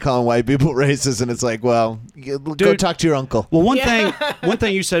money calling white people racist, and it's like, well, go talk to your uncle. Well, one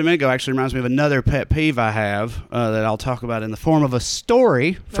thing you said a minute ago actually reminds me of another pet peeve I have that I'll talk about in the form of a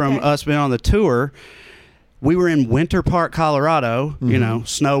story from us being on the tour. We were in Winter Park, Colorado, you know,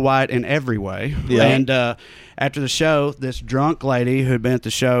 Snow White in every way. Yeah. And after the show, this drunk lady who'd been at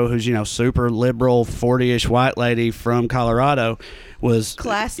the show, who's, you know, super liberal, 40-ish white lady from Colorado, was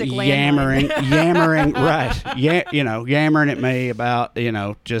classic yammering, right. Yeah, you know, yammering at me about, you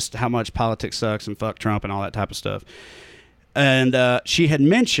know, just how much politics sucks and fuck Trump and all that type of stuff. And she had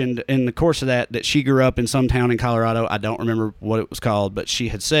mentioned in the course of that she grew up in some town in Colorado. I don't remember what it was called, but she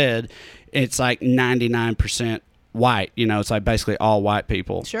had said it's like 99% white. You know, it's like basically all white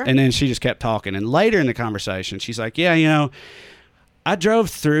people. Sure. And then she just kept talking. And later in the conversation, she's like, yeah, you know, I drove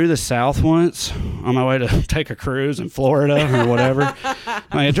through the South once on my way to take a cruise in Florida or whatever.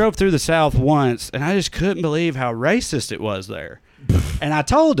 I drove through the South once, and I just couldn't believe how racist it was there. And I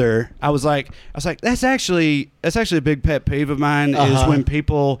told her, I was like, that's actually a big pet peeve of mine is when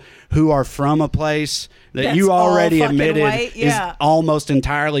people who are from a place that That's you already all fucking admitted white, yeah. is almost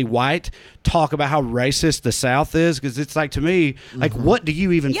entirely white talk about how racist the South is, because it's like, to me, like, what do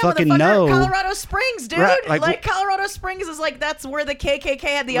you even fucking know? Colorado Springs, dude. Right, like Colorado Springs is like, that's where the KKK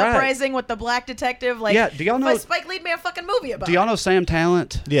had the Right. uprising with the black detective. Like, Yeah, do y'all know- Spike Lee made a fucking movie about Do y'all it. know Sam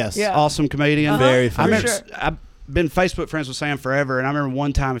Talent? Yes. Yeah. Awesome comedian. Very I funny. remember, Sure. I've been Facebook friends with Sam forever, and I remember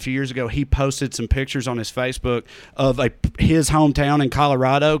one time a few years ago he posted some pictures on his Facebook of his hometown in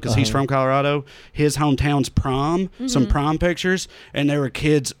Colorado, because he's from Colorado, his hometown's prom, some prom pictures, and there were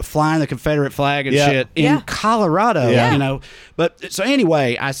kids flying the Confederate flag and shit in Yeah. Colorado, Yeah. you know. But so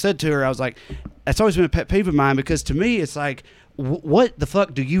anyway, I said to her, I was like, that's always been a pet peeve of mine, because to me it's like, what the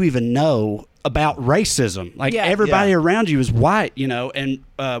fuck do you even know about racism? Like, Yeah. everybody around you is white, you know. And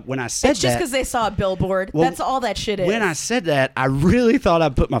when I said It's just that, because they saw a billboard. Well, That's all that shit is. when I said that, I really thought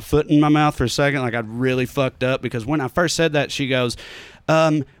I'd put my foot in my mouth for a second, like I'd really fucked up, because when I first said that, she goes,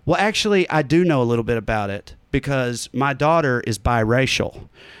 well, actually, I do know a little bit about it, because my daughter is biracial.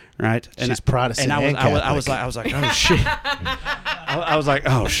 Right, and She's Protestant and and I was like, oh shit. I was like,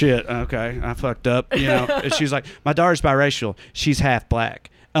 oh shit. Okay, I fucked up. You know, and she's like, my daughter's biracial. She's half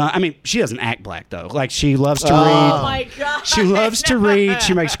black. I mean, she doesn't act black though. Like, she loves to oh read. my god. She loves to read.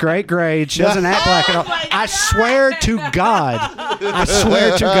 She makes great grades. She doesn't act black at all. my I swear to God. I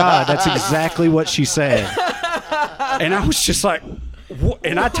swear to God, that's exactly what she said. And I was just like,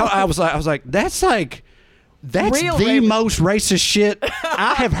 and I was like, that's Real the racist. most racist shit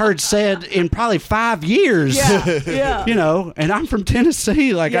I have heard said in probably 5 years. Yeah, yeah. You know, and I'm from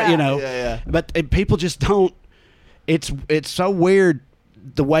Tennessee, like, Yeah. you know. Yeah. But people just don't. It's so weird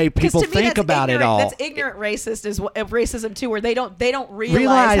the way 'Cause people to me, think that's about it ignorant. all. That's ignorant racist is racism too, where they don't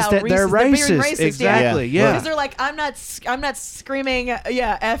Realize how that they're being racist. Exactly, yeah. Because they're like, I'm not screaming,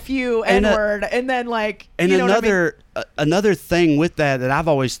 F you, And, N word, and then like, And you know what I mean? another thing with that I've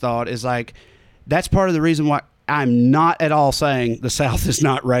always thought is, like, that's part of the reason why I'm not at all saying the South is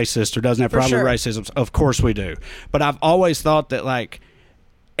not racist or doesn't have problem with racism. Of course we do. But I've always thought that, like,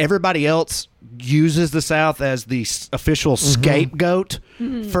 everybody else uses the South as the official scapegoat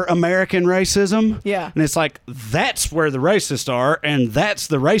for American racism. Yeah. And it's like, that's where the racists are, and that's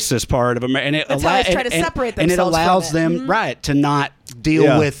the racist part of America. And it That's how they try to separate and it themselves from allows it. them, right, to not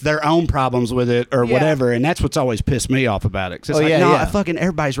deal with their own problems with it or Yeah. whatever. And that's what's always pissed me off about it. 'Cause it's fucking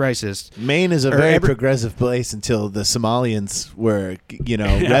everybody's racist. Maine is a Or very progressive place until the Somalians were,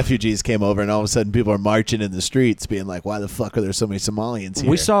 refugees came over, and all of a sudden people are marching in the streets being like, why the fuck are there so many Somalians here?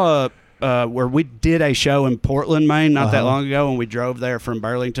 We saw where we did a show in Portland, Maine, not that long ago, and we drove there from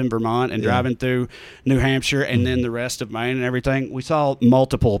Burlington, Vermont, and driving through New Hampshire and then the rest of Maine and everything. We saw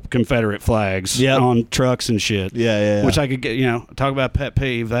multiple Confederate flags on trucks and shit. Yeah. Which I could get, talk about pet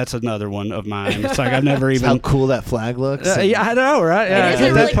peeve. That's another one of mine. It's like I've never even. How cool that flag looks. Yeah, I know, right? Yeah, It is I a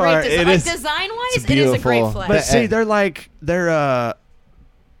get really that part. great design. It is- Design-wise, it's it is a great beautiful. flag. But see, they're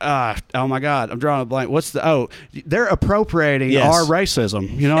oh my God, I'm drawing a blank. They're appropriating our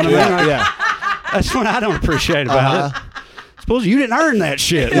racism. You know what I mean? Like, Yeah. that's what I don't appreciate about it. Suppose you didn't earn that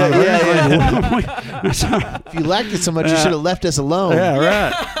shit. Like, If you liked it so much, you should have left us alone. yeah,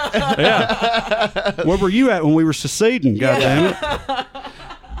 right. Yeah. Where were you at when we were seceding? Goddamn it.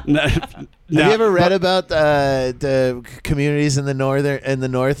 Have you ever read about the communities in the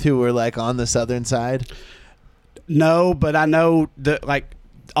north who were like on the southern side? No, but I know that, like,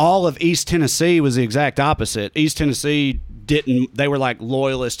 all of East Tennessee was the exact opposite. East Tennessee they were like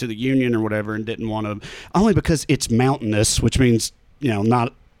loyalists to the Union or whatever and didn't want to, only because it's mountainous, which means,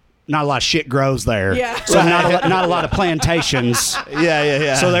 not a lot of shit grows there. Yeah. So not a lot of plantations.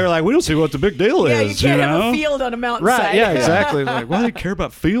 Yeah. So they were like, we don't see what the big deal Yeah, is. you can't have know? a field on a mountainside. Right, yeah, exactly. Like, why do they care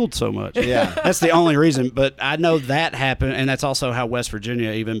about fields so much? Yeah. That's the only reason. But I know that happened, and that's also how West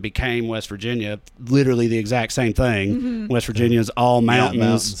Virginia even became West Virginia. Literally the exact same thing. Mm-hmm. West Virginia is all mountains,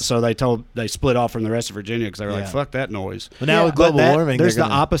 mountains. so they split off from the rest of Virginia because they were like, Yeah. fuck that noise. But now with global warming, there's they're the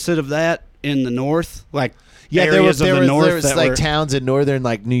gonna- opposite of that in the north. Like, Yeah, areas there of the north was that like were, towns in northern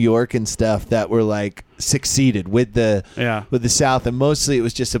like New York and stuff that were like succeeded with the South, and mostly it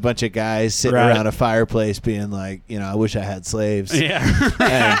was just a bunch of guys sitting Right. around a fireplace being like, I wish I had slaves. Yeah.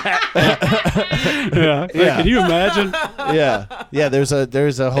 And- yeah. Yeah. Can you imagine? yeah. There's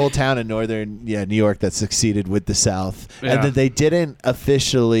a whole town in northern New York that succeeded with the South, Yeah. and then they didn't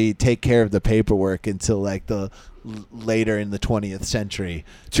officially take care of the paperwork until like the later in the 20th century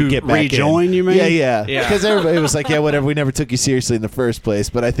To get back rejoin, in. you mean? Yeah. Yeah. Because everybody was like, yeah, whatever. We never took you seriously in the first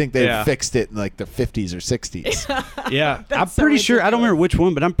place, but I think they Yeah. fixed it in like the 50s or 60s. Yeah, That's I'm so pretty sure. I don't ridiculous. remember which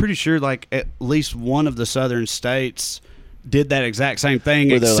one, but I'm pretty sure like at least one of the southern states did that exact same thing.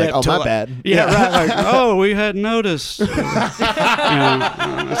 Where they're like, except "Oh, to, my like- bad." Yeah, Yeah. right. Like, oh, we hadn't noticed. It's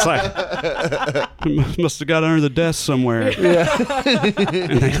like must have got under the desk somewhere. And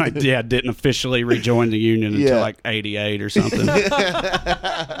they didn't officially rejoin the Union until Yeah. like '88 or something.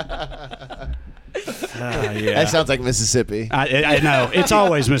 Yeah. That sounds like Mississippi. I know. It's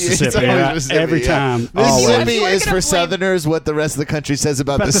always Mississippi. It's always right? Mississippi, Every yeah. time. Mississippi Always. You are is gonna for blame- Southerners what the rest of the country says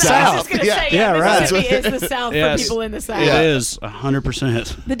about the the South. I was just gonna say, Yeah, right. Mississippi is the South Yes. for people in the South. It Yeah. is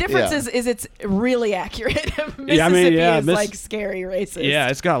 100%. The difference Yeah. is it's really accurate. Mississippi Yeah, I mean, yeah, is like scary racist. Yeah,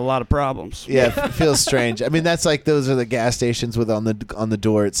 it's got a lot of problems. Yeah, it feels strange. I mean, that's like those are the gas stations with on the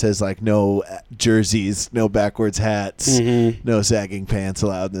door it says like no jerseys, no backwards hats, no sagging pants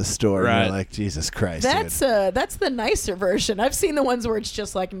allowed in this store. And Right. you're like, Jesus Christ, That's the nicer version. I've seen the ones where it's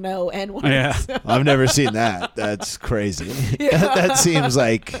just like no N words. Yeah. dude. I've never seen that. That's crazy. That seems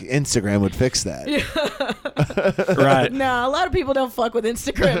like Instagram would fix that. Right. No, a lot of people don't fuck with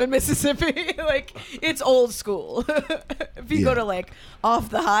Instagram in Mississippi. Like it's old school. If you go Yeah. to like off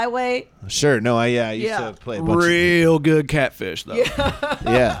the highway, Sure. No, I used Yeah. to play a bunch Real good catfish, though.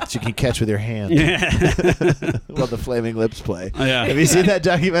 that you can catch with your hand. While the Flaming Lips play. Yeah. Have you seen that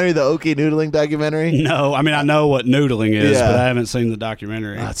documentary, the Okie Noodling documentary? No, I mean, I know what noodling is, Yeah. but I haven't seen the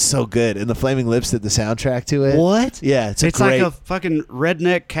documentary. Oh, it's so good. And the Flaming Lips did the soundtrack to it. What? Yeah, it's It's great. like a fucking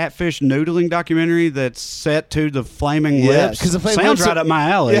redneck catfish noodling documentary that's set to the Flaming Yeah, Lips. 'cause the Flaming Sounds Lips right are- up my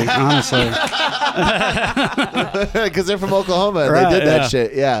alley, honestly. Because they're from Oklahoma and Right, they did yeah. that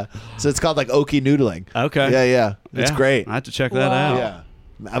shit. Yeah. So it's called like Okie Noodling. Okay. Yeah. It's Yeah, great. I have to check that Wow. out. Yeah.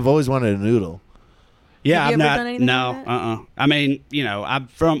 I've always wanted a noodle. Yeah, Have you I'm ever not. done anything No, like that? I mean, I'm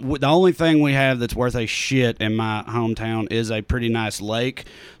from the only thing we have that's worth a shit in my hometown is a pretty nice lake.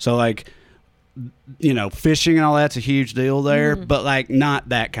 So like, fishing and all that's a huge deal there, Mm. but like not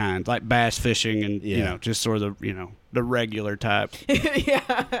that kind, like bass fishing and Yeah. just sort of the regular type.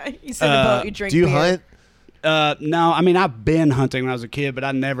 yeah, you sit in a boat, you drink. Do you beer. hunt? No, I mean I've been hunting when I was a kid, but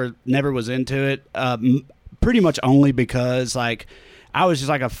I never was into it. Pretty much only because like I was just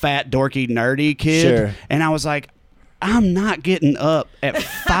like a fat dorky nerdy kid, Sure. and I was like, I'm not getting up at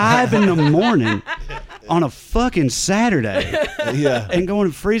 5 in the morning on a fucking Saturday Yeah. and going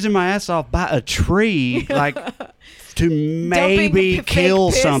and freezing my ass off by a tree, like to maybe fake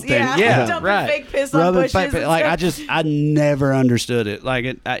kill piss, something. yeah. Yeah, Dumping right. fake piss on Rubbing bushes fake piss. and Like stuff. I never understood it. Like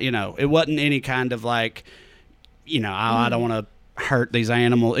it wasn't any kind of like, I don't want to hurt these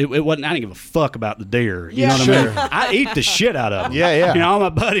animals. It wasn't. I didn't give a fuck about the deer. You know what I mean? I eat the shit out of them. Yeah. All my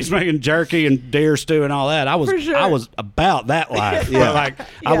buddies making jerky and deer stew and all that. I was For sure. I was about that life. Yeah. But like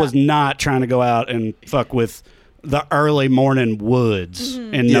I was not trying to go out and fuck with the early morning woods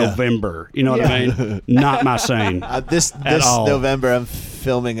in Yeah. November. You know what I mean? Not my scene. This all. November, I'm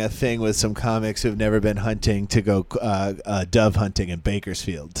filming a thing with some comics who've never been hunting to go dove hunting in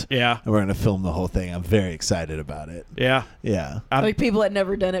Bakersfield. Yeah. And we're going to film the whole thing. I'm very excited about it. Yeah. Yeah. Like people had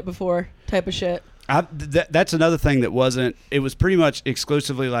never done it before, type of shit. That's another thing that wasn't. It was pretty much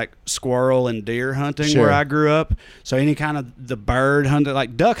exclusively like squirrel and deer hunting Sure. where I grew up. So any kind of the bird hunting,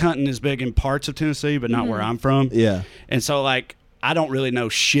 like duck hunting, is big in parts of Tennessee, but not where I'm from. Yeah. And so like I don't really know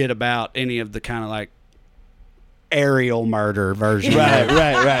shit about any of the kind of like aerial murder version Right.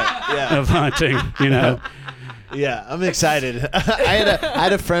 Yeah. of hunting. Yeah, I'm excited. I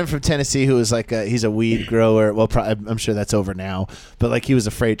had a friend from Tennessee who was like he's a weed grower. Well, I'm sure that's over now, but like he was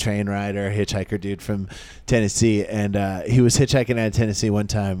a freight train rider, a hitchhiker dude from Tennessee, and he was hitchhiking out of Tennessee one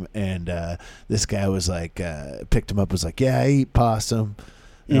time, and this guy was like picked him up, was like, yeah, I eat possum.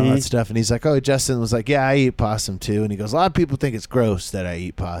 And all that stuff, and he's like, "Oh, Justin was like, yeah, I eat possum too." And he goes, "A lot of people think it's gross that I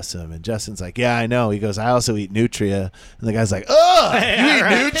eat possum." And Justin's like, "Yeah, I know." He goes, "I also eat nutria." And the guy's like, "Oh, you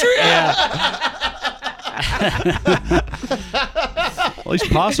eat nutria?" At least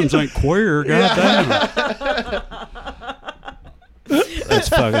possums ain't queer. Goddamn. That's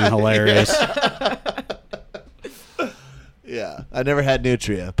fucking hilarious. Yeah, I never had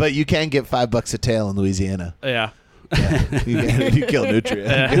nutria, but you can get $5 a tail in Louisiana. Yeah. Yeah, you kill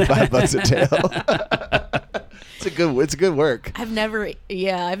nutria, you get $5 a tail. It's a good work. I've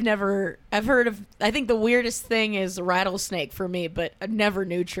heard of, I think the weirdest thing is rattlesnake for me, but never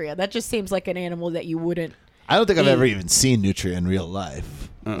nutria. That just seems like an animal that you wouldn't. I don't think I've ever even seen nutria in real life.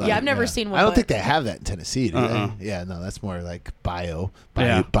 Yeah, I've never seen one. I don't think they have that in Tennessee, do they? Yeah, no, that's more like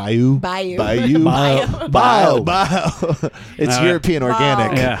Yeah. Bayou. It's European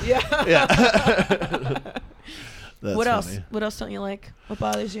organic. Yeah. That's What else? funny. What else don't you like? What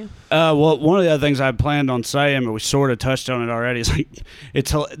bothers you? Well, one of the other things I planned on saying, but we sort of touched on it already, is like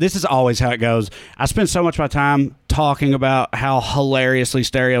this is always how it goes. I spend so much of my time talking about how hilariously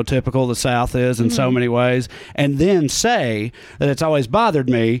stereotypical the South is in so many ways, and then say that it's always bothered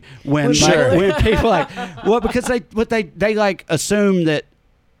me when when people like, well, because they like assume that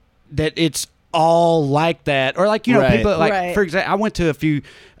it's all like that, or like, you know, people like, for example, I went to a few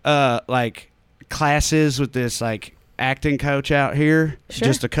like classes with this like acting coach out here,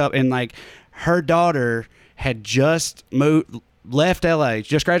 just a couple, and like her daughter had just left LA,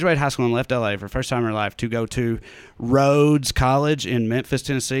 just graduated high school and left LA for the first time in her life to go to Rhodes College in Memphis,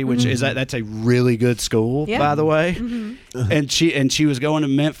 Tennessee, which is that's a really good school, by the way. And she was going to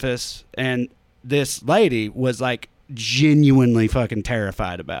Memphis, and this lady was like genuinely fucking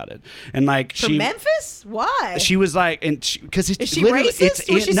terrified about it, and like For Memphis? Why? she was like, and because Is she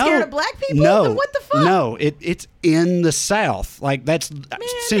racist? Was she scared of black people? No, Then what the fuck? No, it's in the South. Like, that's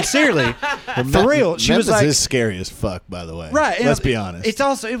sincerely for real. She was Memphis like, is scary as fuck, by the way. right? Let's be honest. It's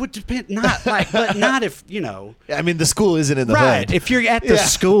also, it would depend, not like, but not if, you know. I mean, the school isn't in the Right, hood. if you're at the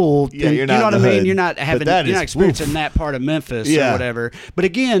school, Yeah, then, you're you not know what I in the mean. hood. You're not But having, that you're not is- experiencing that part of Memphis or Yeah. whatever. But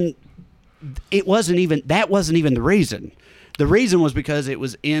again, that wasn't even the reason. The reason was because it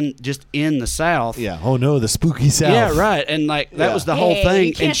was in the South. Yeah. Oh no, the spooky South. Yeah, right. And like that was the whole thing.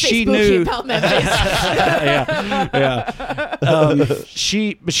 You can't And say she spooky knew. about Memphis.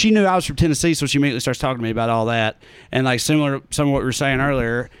 She knew I was from Tennessee, so she immediately starts talking to me about all that. And like similar to some of what we were saying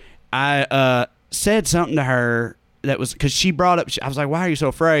earlier, I said something to her that was because she brought up. I was like, "Why are you so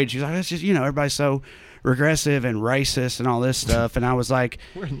afraid?" She's like, "It's just, you know, everybody's so regressive and racist and all this stuff." And I was like,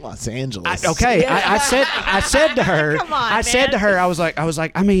 We're in Los Angeles. I said to her, Come on, I said man. to her, I was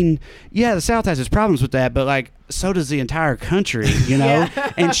like, I mean, yeah, the South has its problems with that, but like, so does the entire country, you know?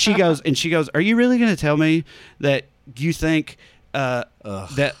 And she goes, "Are you really going to tell me that you think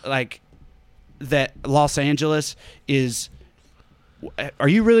that like that Los Angeles is?" Are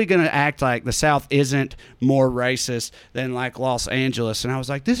you really going to act like the South isn't more racist than like Los Angeles? And I was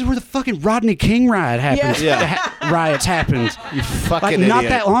like, this is where the fucking Rodney King riot happened. Riots happened. You fucking Like idiot. not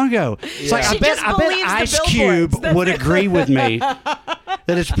that long ago. It's like She I bet just believes the Ice billboards. Cube would agree with me that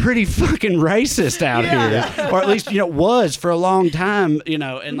it's pretty fucking racist out here, or at least, you know, was for a long time, you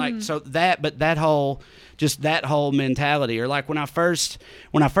know. And like so that whole mentality, or like when I first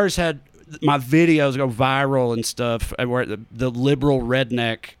had my videos go viral and stuff, where the liberal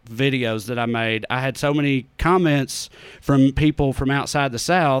redneck videos that I made, I had so many comments from people from outside the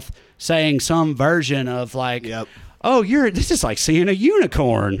South saying some version of like, "Oh, this is like seeing a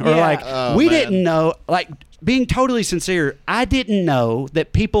unicorn," or like, "We didn't know," like being totally sincere, I didn't know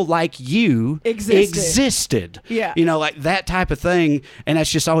that people like you existed. Yeah. You know, like that type of thing. And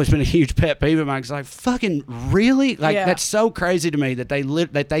that's just always been a huge pet peeve of mine. It's like, fucking really? Like, that's so crazy to me that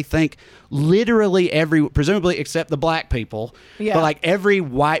they think literally presumably except the black people, but like every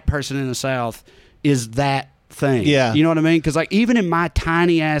white person in the South is that thing. Yeah. You know what I mean? Because like even in my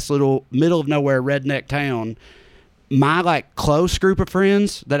tiny ass little middle of nowhere redneck town, my like close group of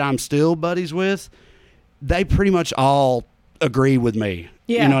friends that I'm still buddies with, they pretty much all agree with me.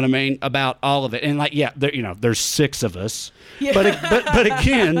 Yeah. You know what I mean? About all of it. And like, there's 6 of us. Yeah. But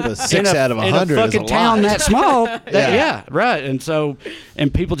again, The 6 out of 100 in a is fucking a town lot. that small, right. And so,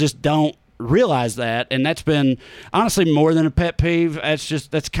 and people just don't realize that. And that's been honestly more than a pet peeve.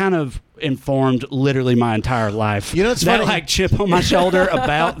 That's kind of informed literally my entire life. You know what's that funny? like chip on my shoulder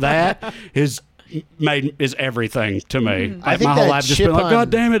about that is is everything to me. Mm-hmm. I Like think my whole that life just chip been like, on- God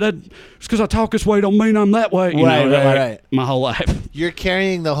damn it, just because I talk this way don't mean I'm that way. You Right, know, right, like, right. My whole life. You're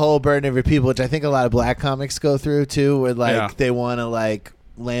carrying the whole burden of your people, which I think a lot of black comics go through too, where like Yeah. they want to like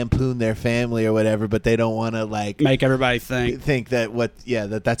lampoon their family or whatever, but they don't want to like Make everybody think.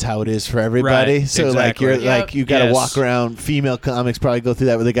 that that's how it is for everybody. Right, So exactly. like you're Yep. like you got to Yes. walk around. Female comics probably go through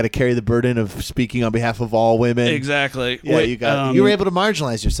that where they got to carry the burden of speaking on behalf of all women. Exactly. Yeah, Wait, you were able to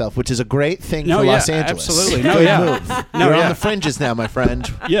marginalize yourself, which is a great thing No, for yeah, Los Angeles. absolutely. No, Good yeah. move. No, You're yeah. on the fringes now, my friend.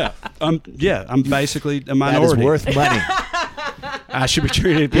 Yeah, I'm basically a That minority. is worth money. I should be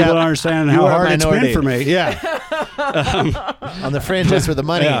treated. People Yeah. don't understand You how are a hard it's minority. been for me. Yeah. On the fringe, that's where the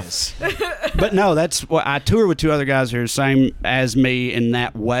money Yeah. is. But no, that's what I tour with two other guys who are the same as me in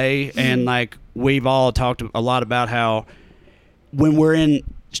that way, and like we've all talked a lot about how when we're in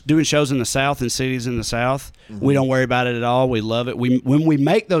doing shows in the South and cities in the South, we don't worry about it at all. We love it. When we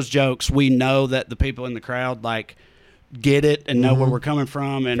make those jokes, we know that the people in the crowd like get it and know where we're coming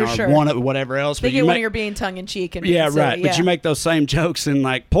from and For are sure. want it, whatever else. They But get you when make- you're being tongue in cheek and yeah, being silly, right. But you make those same jokes in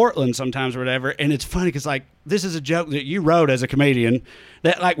like Portland sometimes or whatever, and it's funny because like this is a joke that you wrote as a comedian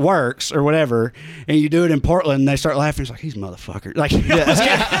that like works or whatever, and you do it in Portland, and they start laughing. It's like he's a motherfucker. Like you know what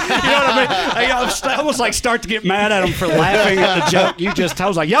I mean? I almost like start to get mad at them for laughing at the joke you just told. I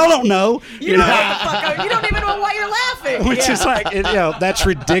was like, y'all don't know, You don't know what the fuck. You don't even know why you're laughing. which Yeah. is like that's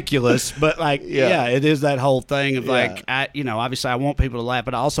ridiculous, but like yeah, it is that whole thing of like obviously I want people to laugh,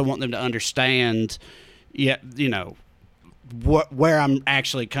 but I also want them to understand where I'm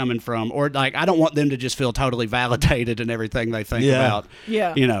actually coming from, or like I don't want them to just feel totally validated in everything they think about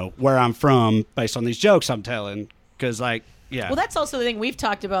where I'm from based on these jokes I'm telling, because like Well, that's also the thing we've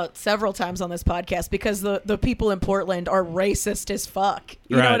talked about several times on this podcast, because the people in Portland are racist as fuck.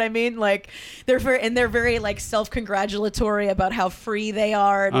 You know Right. what I mean? Like they're very like self-congratulatory about how free they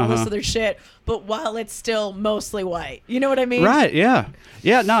are and all this other shit. But while it's still mostly white, you know what I mean? Right, yeah.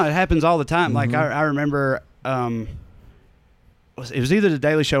 No, it happens all the time. Like I remember it was either the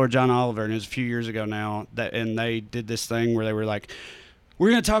Daily Show or John Oliver, and it was a few years ago now, and they did this thing where they were like, we're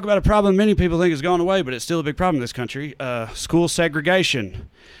going to talk about a problem many people think has gone away, but it's still a big problem in this country, school segregation.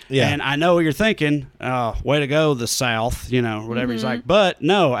 Yeah. And I know what you're thinking, way to go, the South, whatever. He's like, but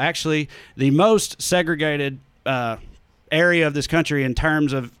no, actually, the most segregated area of this country in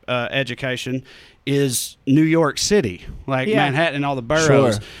terms of education is New York City, like Manhattan and all the boroughs.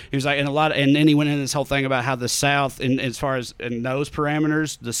 Sure. He was like, and then he went into this whole thing about how the South, and as far as in those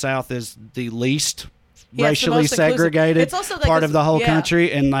parameters, the South is the least Yeah, it's the racially most inclusive. segregated It's also like part this- of the whole yeah.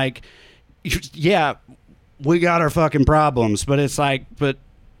 country, and like, yeah, we got our fucking problems, but it's like, but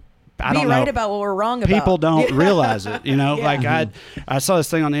I Be don't right know. about what we're wrong about. People don't Yeah. realize it, Yeah. Like I saw this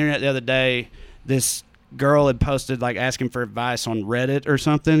thing on the internet the other day. This girl had posted like asking for advice on Reddit or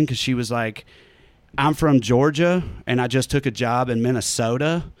something, because she was like, I'm from Georgia and I just took a job in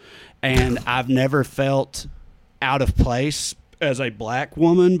Minnesota, and I've never felt out of place as a black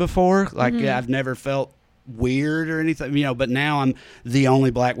woman before. Like I've never felt weird or anything, but now I'm the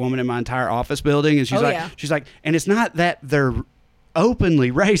only black woman in my entire office building, and she's like, and it's not that they're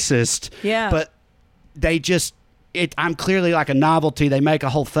openly racist, but they just I'm clearly like a novelty. They make a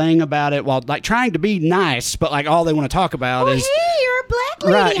whole thing about it while like trying to be nice, but like all they want to talk about is Hey, you're a black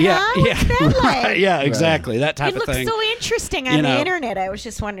lady, right, yeah, huh? What's that like? right, yeah, exactly, that type It of looks thing. so interesting on You the know. internet. I was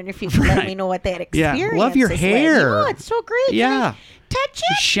just wondering if you could let Right. me know what that Yeah, experience love your is hair. Like. Oh, it's so great. Can Yeah. I touch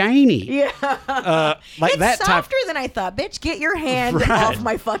it? Shiny, Yeah. like It's that type. softer than I thought. Bitch, get your hand Right. off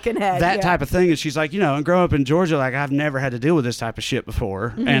my fucking head. That Yeah. type of thing. And she's like, and growing up in Georgia, like I've never had to deal with this type of shit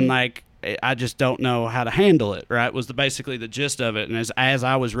before, and like I just don't know how to handle it. Right, was basically the gist of it. And as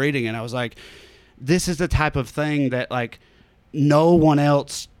I was reading it, I was like, this is the type of thing that like no one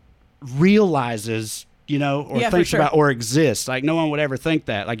else realizes, or Yeah, for thinks sure. about or exists. Like no one would ever think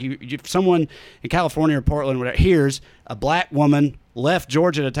that. Like if someone in California or Portland whatever, hears a black woman left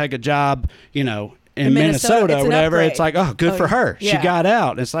Georgia to take a job, in it's Minnesota or an whatever, upgrade. it's like, oh, good for her. yeah. She got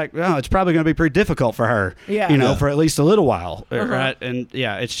out. It's like, oh, it's probably going to be pretty difficult for her, Yeah. for at least a little while, right? And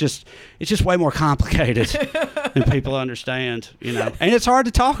yeah, it's just way more complicated than people understand, And it's hard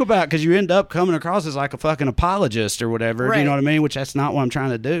to talk about because you end up coming across as like a fucking apologist or whatever. Do Right. you know what I mean? Which that's not what I'm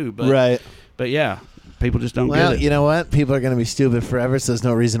trying to do. But Right. But yeah, people just don't Well, get it. you know what? People are going to be stupid forever, so there's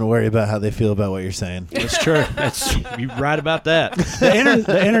no reason to worry about how they feel about what you're saying. It's true. You're right about that.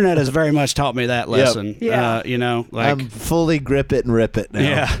 The internet has very much taught me that lesson. Yeah. Like I'm fully grip it and rip it now.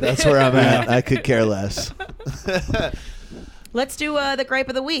 Yeah. That's where I'm at. I could care less. Let's do the gripe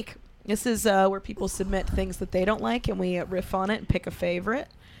of the week. This is where people submit things that they don't like, and we riff on it and pick a favorite.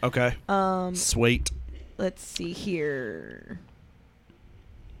 okay, sweet. Let's see here.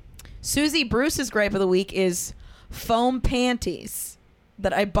 Susie Bruce's gripe of the week is foam panties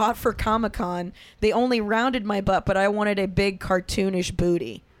that I bought for Comic-Con. They only rounded my butt, but I wanted a big cartoonish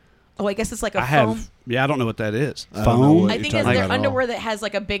booty. Oh, I guess it's like a foam. I don't know what that is. I don't know Foam? what I you're think talking it's their about at all. underwear that has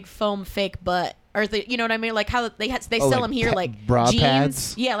like a big foam fake butt, or you know what I mean? Like how they sell like them here, like bra jeans.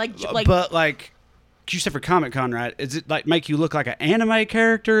 pads? Yeah, like But like, you said for Comic-Con, right? Is it like make you look like an anime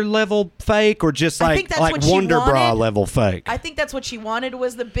character level fake, or just I like think that's what she Wonder Bra wanted. level fake? I think that's what she wanted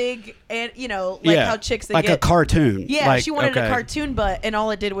was the big, and like how chicks they like get a cartoon. Yeah, like, she wanted okay. a cartoon butt, and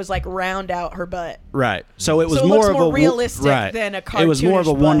all it did was like round out her butt. Right. So it was So it more looks of more a realistic right. than a It was more of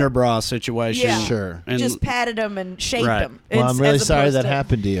a cartoonish Wonder butt. Bra situation. Yeah, Sure. And just patted them and shaped Right. them. Well, I'm really sorry that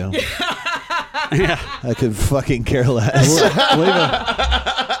happened to you. I could fucking care less.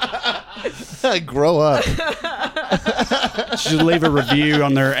 Grow up. Should leave a review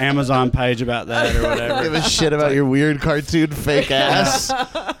on their Amazon page about that or whatever. Give a shit about your weird cartoon fake ass.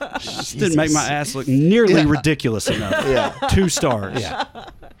 Just didn't make my ass look nearly ridiculous enough. Yeah. 2 stars.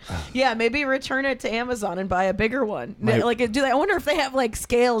 Yeah, maybe return it to Amazon and buy a bigger one. Like, I wonder if they have like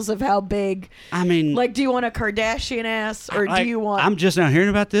scales of how big. I mean, Like, do you want a Kardashian ass or do you want? I'm just now hearing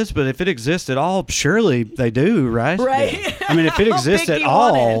about this, but if it exists at all, surely they do, right? Right. Yeah. I mean, if it How exists big at do you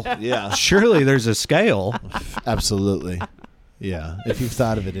want all, it? Yeah. surely there's a scale. Absolutely. Yeah. If you've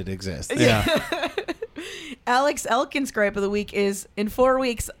thought of it, it exists. Yeah. Alex Elkin's gripe of the week is, in 4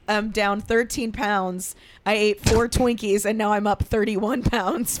 weeks, I'm down 13 pounds. I ate 4 Twinkies, and now I'm up 31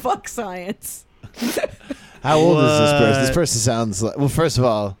 pounds. Fuck science. How old is this person? This What? person sounds like. Well, first of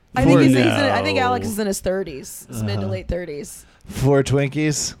all, I think, No. I think Alex is in his 30s. It's mid to late 30s. 4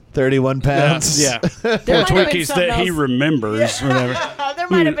 Twinkies, 31 pounds. Yeah. There Four might have been Twinkies something that he else. remembers. Whatever. There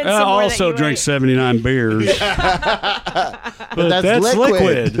might have been I some more that also you drink ate. 79 beers. But that's that's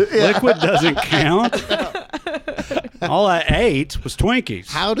liquid. liquid. Liquid doesn't count. All I ate was Twinkies.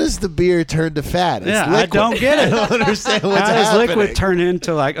 How does the beer turn to fat? It's Yeah, I liquid. don't get it. I don't understand what's How does happening. liquid turn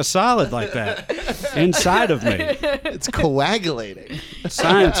into like a solid like that inside of me? It's coagulating.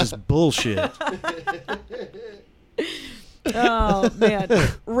 Science is bullshit. Oh, man.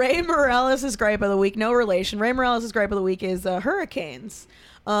 Ray Morales' gripe of the week, no relation. Ray Morales' gripe of the week is hurricanes.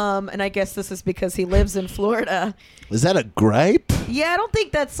 And I guess this is because he lives in Florida. Is that a gripe? Yeah, I don't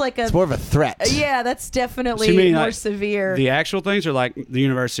think that's like a... It's more of a threat. Yeah, that's definitely So you mean, more like, severe. The actual things are like the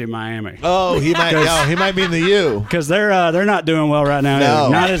University of Miami. Oh, he might. Oh, he might mean the U. Because they're not doing well right now. No.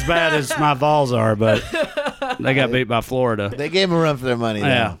 Not as bad as my Vols are, but they got beat by Florida. They gave him a run for their money. Though.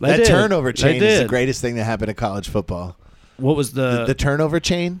 Yeah, they that did. turnover They chain is the did. greatest thing that happened to college football. What was The turnover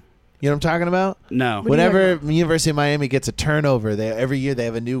chain. You know what I'm talking about? no? Whenever University of Miami gets a turnover, every year they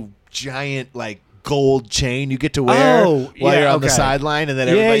have a new giant like gold chain you get to wear Oh, while yeah, you're on the okay. sideline, and then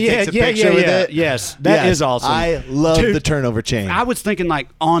everybody takes a picture with it. Yes, that is Yes, awesome. I love Dude, the turnover chain. I was thinking like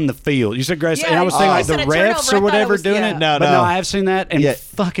on the field. You said Grace, Yeah, and I was thinking you like the said a refs turnover. I or thought it whatever was- doing yeah. it. No, but no. no, I have seen that. And Yeah.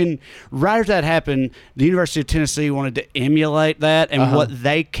 fucking right after that happened, the University of Tennessee wanted to emulate that, and what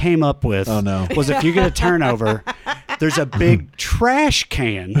they came up with Oh, no. was if you get a turnover, there's a big trash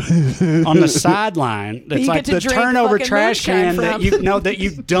can on the sideline that's you like get to the drink turnover fucking trash moonshine can that from. you know that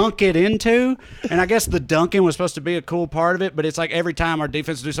you dunk it into. And I guess the dunking was supposed to be a cool part of it, but it's like every time our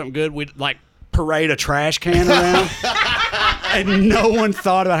defense do something good, we'd like parade a trash can around. And no one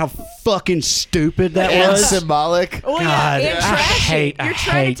thought about how fucking stupid that and was. symbolic. Oh, God, and I trashy. hate- You're I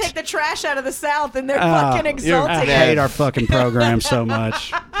trying hate- to take the trash out of the South, and they're Oh, fucking exalting I it. hate our fucking program so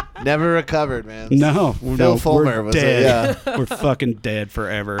much. Never recovered, man. No, Phil Fulmer we're was it, dead. yeah. We're fucking dead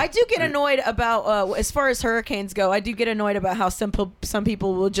forever. I do get annoyed about, as far as hurricanes go, I do get annoyed about how some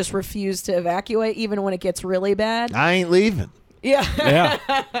people will just refuse to evacuate even when it gets really bad. I ain't leaving. Yeah.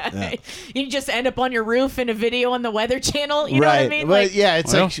 Yeah. You just end up on your roof in a video on the Weather Channel. You know what I mean? But Like, yeah,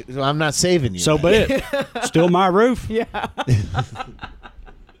 it's Well, like I'm not saving you. So be it. Still my roof. yeah.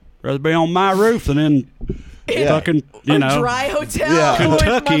 Rather be on my roof than in fucking, you a know. dry hotel Yeah. with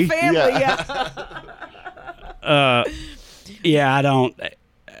Kentucky. my family. Yeah. Yeah, I don't.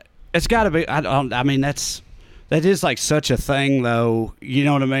 It's got to be. I don't. I mean, that is like such a thing, though. You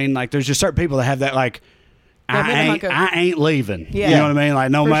know what I mean? Like, there's just certain people that have that, like, That big hunk of- I ain't leaving. Yeah. You know what I mean?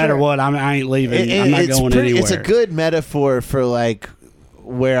 Like, no For matter sure. what, I ain't leaving. It- I'm not it's going pretty- anywhere. It's a good metaphor for like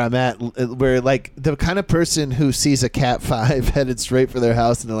where I'm at, where like the kind of person who sees a Cat 5 headed straight for their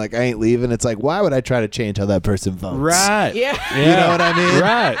house and they're like, I ain't leaving. It's like, why would I try to change how that person votes? Right. Yeah. Yeah. You know what I mean?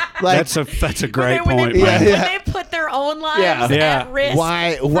 Right. Like- that's a great when point. they, man. Yeah. when they put their own lives Yeah. Yeah. at risk.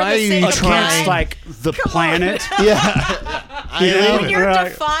 Why for are the you sake of trying- Against mine. like the Come on. planet. Yeah. I You know? leave When it. you're Right.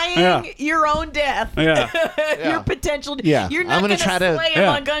 defying Yeah. your own death, Yeah. your potential. Yeah. You're I'm not gonna going to try to- slay him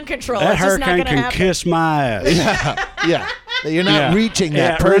Yeah. on gun control. That It's just not hurricane going to can happen. kiss my ass. Yeah. You're not Yeah. reaching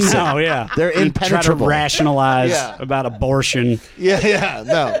that Yeah, person. No, yeah. They're You impenetrable. Try to rationalize Yeah. about abortion. Yeah.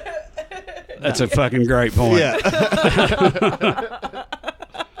 No. That's a fucking great point. Yeah.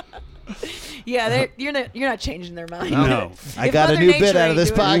 Yeah, you're not changing their mind. No. I If got a Mother new Nature bit out of ain't this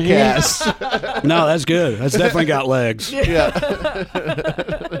doing it. podcast. No, that's good. That's definitely got legs.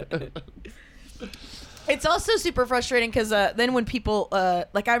 It's also super frustrating because then when people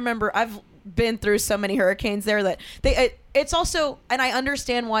like I remember I've been through so many hurricanes there that it's also, and I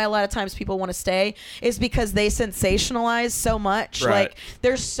understand why a lot of times people want to stay, is because they sensationalize so much. Right. Like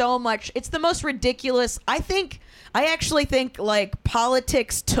there's so much. It's the most ridiculous. I actually think like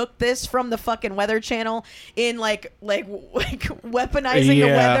politics took this from the fucking Weather Channel in like weaponizing the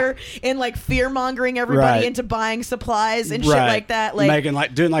Yeah. weather and like fear mongering everybody Right. into buying supplies and shit Right. like that. Like Making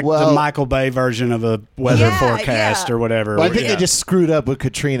doing the Well- Michael Bay version of a weather Yeah, forecast yeah. or whatever. Well, I think Yeah. they just screwed up with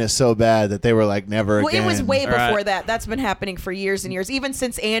Katrina so bad that they were like, never Well, again. it was way before Right. that. That's been happening for years and years, even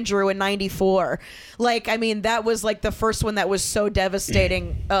since Andrew in '94. Like, I mean, that was like the first one that was so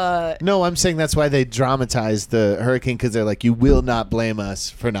devastating. No, I'm saying that's why they dramatized the hurricane, because they're like, you will not blame us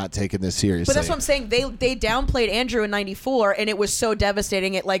for not taking this seriously. But that's what I'm saying. They downplayed Andrew in '94, and it was so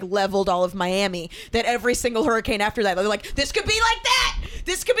devastating. It like leveled all of Miami. That every single hurricane after that, they're like, this could be like that.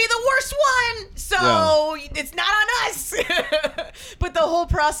 This could be the worst one. So it's not on us. But the whole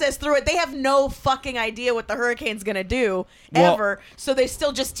process through it, they have no fucking idea what the hurricane's gonna do Well- ever. So they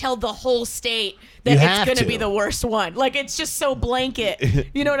still just tell the whole state that You it's have gonna to. be the worst one. Like it's just so blanket.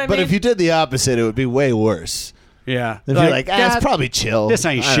 You know what I But mean? if you did the opposite, it would be way worse. Yeah. If you're like, God, it's probably chill. this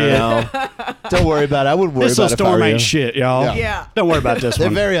ain't I shit." don't know. Don't worry about it. I wouldn't worry this about it if I storm were you. ain't shit, y'all. Yeah. Yeah. Don't worry about this They're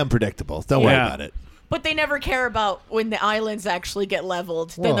one. very unpredictable. Don't worry Yeah. about it. But they never care about when the islands actually get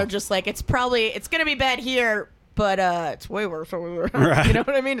leveled. Then Well. they're just like, it's gonna be bad here, but it's way worse over there. Right. You know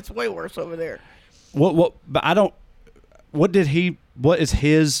what I mean? It's way worse over there. But I don't. What is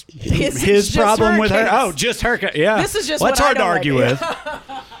his just problem with her? hurricanes. Oh, just hurricane. Yeah. This is just well, that's what I hard to don't argue like.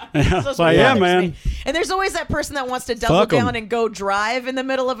 with. That's It's what like, yeah, bothers man. me. And there's always that person that wants to double Fuck 'em. down and go drive in the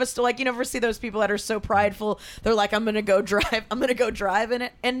middle of a store. Like you never see those people that are so prideful. They're like, I'm gonna go drive. I'm gonna go drive in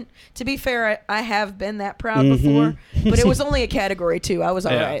it. And to be fair, I have been that proud before, but it was only a category 2. I was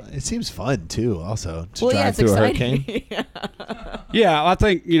all Yeah. right. It seems fun, too, also, to Well, drive yeah, it's through a exciting. hurricane. Yeah, I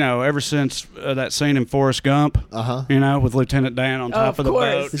think ever since that scene in Forrest Gump, with Lieutenant Dan on top Of of the course.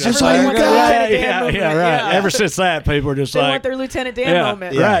 boat, It's just just like, Everybody wants God. their yeah, Lieutenant Dan yeah, moment. yeah, right. Yeah. Ever since that, people are just They like, want their Lieutenant Dan yeah,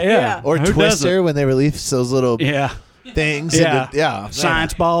 moment. right, yeah. Or Who Twister, doesn't? when they release those little Yeah, things. yeah, Yeah.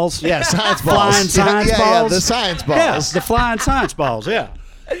 Science balls. Yeah, science balls. Flying science yeah, balls. Yeah, the science balls. Yeah, the flying science balls. Yeah,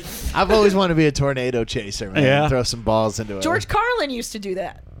 I've always wanted to be a tornado chaser, man. Yeah. Throw some balls into it. George Carlin used to do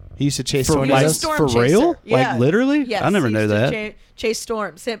that. He used to chase For He was a tornadoes. storm For chaser. real? Yeah. Like, literally? Yes, I never he knew used to that. chase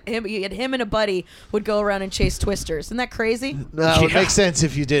storms. Him and a buddy would go around and chase twisters. Isn't that crazy? No, it Yeah. makes sense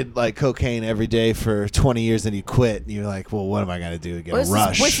if you did like cocaine every day for 20 years and you quit and you're like, well, what am I going to do to get Well, a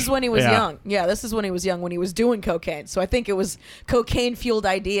rush? this is when he was Yeah. young. Yeah, this is when he was young, when he was doing cocaine. So I think it was cocaine-fueled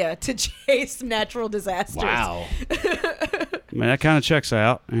idea to chase natural disasters. Wow. I mean, that kind of checks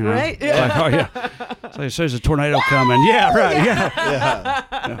out, Right? It's like, oh yeah. So he says a tornado coming. Yeah, right.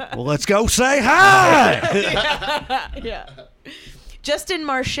 Yeah. Well, let's go say hi. Yeah. Justin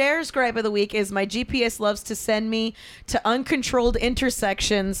Marcher's gripe of the week is my GPS loves to send me to uncontrolled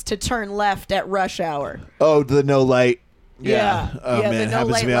intersections to turn left at rush hour. Oh, the no light. Yeah. Oh, Yeah, man. the It no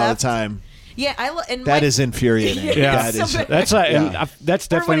happens light to me all the left. time. Yeah, and That is infuriating. Yeah. That is. That's that's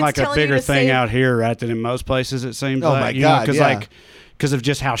definitely it's like a telling you bigger to thing save- out here, right? Than in most places, it seems. Oh, like, my you God, yeah. because of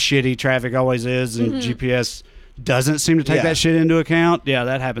just how shitty traffic always is, and GPS doesn't seem to take Yeah. that shit into account. Yeah,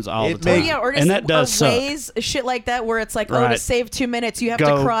 that happens all It the time. makes- yeah, or just, and that does or suck. ways, shit like that, where it's like, oh, to Right. save 2 minutes, you have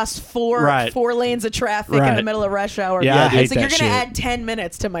Go- to cross four Right. lanes of traffic in the Right. middle of rush hour. Yeah, I hate it's like that you're gonna shit. add 10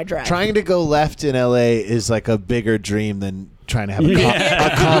 minutes to my drive. Trying to go left in LA is like a bigger dream than trying to have a,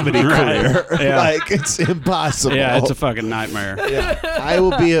 Yeah. a comedy Right. career. Yeah. Like, it's impossible. Yeah, it's a fucking nightmare. Yeah.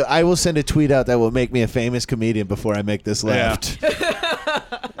 I will send a tweet out that will make me a famous comedian before I make this left.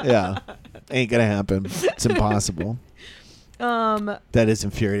 Yeah. Ain't gonna happen. It's impossible. That is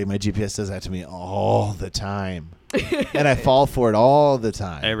infuriating. My GPS does that to me all the time. And I fall for it all the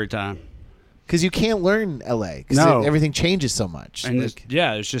time. Every time. Because you can't learn LA. Because No. everything changes so much. And Like,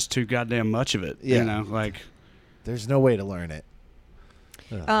 it's just too goddamn much of it. Yeah. Like there's no way to learn it.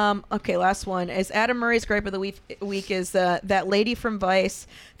 Okay, last one is Adam Murray's gripe of the week is that lady from Vice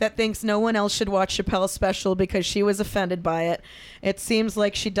that thinks no one else should watch Chappelle's special because she was offended by it. It seems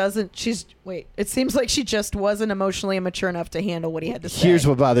like she doesn't. It seems like she just wasn't emotionally immature enough to handle what he had to say. Here's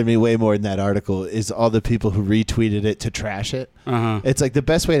what bothered me way more in that article is all the people who retweeted it to trash it. It's like the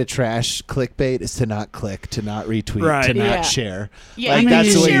best way to trash clickbait is to not click, to not retweet, to not share. Yeah, like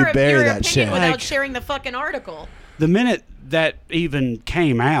that's the way you bury your that shit. without Like, sharing the fucking article. The minute that even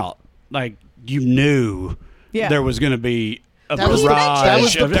came out, like you knew there was going to be a That was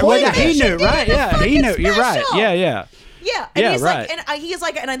barrage. the point of He it. knew, right? Yeah, he knew. You're right. special. Yeah. Yeah, and Yeah, he's right. like, and he's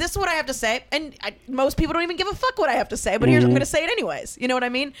like, and this is what I have to say, and most people don't even give a fuck what I have to say, but here's I'm going to say it anyways. You know what I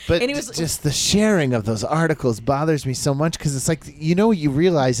mean? But and he was just the sharing of those articles bothers me so much because it's like, what you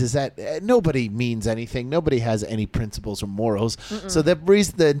realize is that nobody means anything. Nobody has any principles or morals. So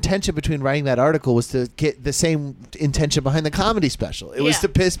the intention between writing that article was to get the same intention behind the comedy special. It was to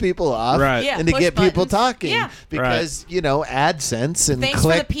piss people off Right. Yeah, and to push get people buttons. talking Yeah. because, AdSense and thanks for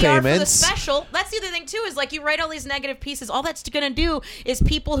click the PR for the payments. special. That's the other thing too is like you write all these negative pieces. All that's going to do is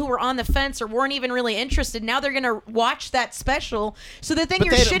people who were on the fence or weren't even really interested. Now they're going to watch that special. So the thing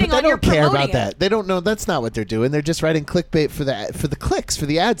you're shitting on, they you're don't care promoting about that. it. They don't know. That's not what they're doing. They're just writing clickbait for the clicks, for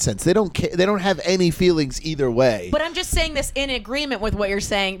the AdSense. They don't care. They don't have any feelings either way. But I'm just saying this in agreement with what you're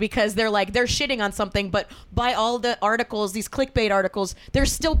saying because they're shitting on something, but by all the articles, these clickbait articles, they're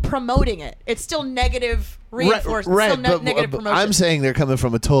still promoting it. It's still negative reinforcement. Right, Still but negative promotion. I'm saying they're coming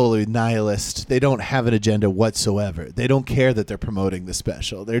from a totally nihilist. They don't have an agenda whatsoever. They don't care that they're promoting the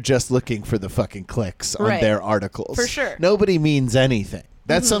special. They're just looking for the fucking clicks on Right. their articles. For sure. Nobody means anything.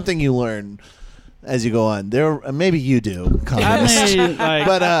 That's something you learn as you go on. Maybe you do, communists.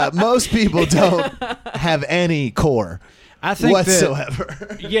 But most people don't have any core I think whatsoever.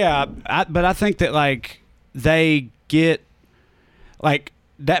 But I think that like they get like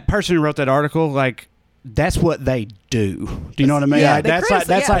that person who wrote that article, like that's what they do. Do you know what I mean? Yeah, like, they that's like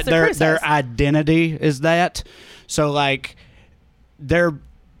they their criticize. identity is that. So like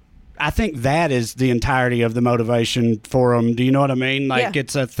I think that is the entirety of the motivation for them. Do you know what I mean? Like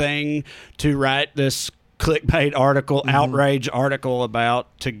it's a thing to write this clickbait article, outrage article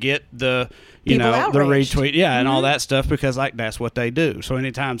about to get the People the outraged. retweet, and all that stuff because like that's what they do. So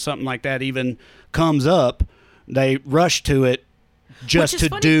anytime something like that even comes up, they rush to it just Which to is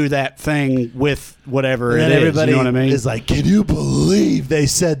funny. do that thing with whatever And it then is. everybody You know what I mean? is like, can you believe they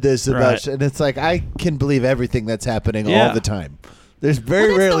said this about Right. And it's like, I can believe everything that's happening Yeah. all the time. There's very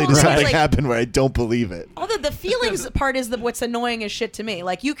Well, that's the rarely whole does thing, something like- happen where I don't believe it. Although the feelings part is what's annoying as shit to me.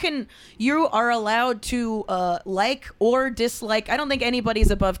 Like you are allowed to like or dislike. I don't think anybody's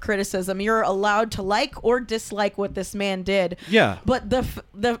above criticism. You're allowed to like or dislike what this man did. Yeah. But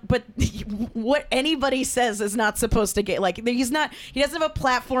but what anybody says is not supposed to get like he's not. He doesn't have a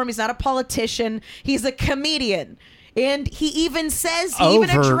platform. He's not a politician. He's a comedian. And he even says, he even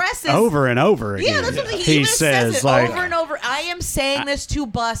addresses over and over again. Yeah, that's what he even says it like, over and over. I am saying this to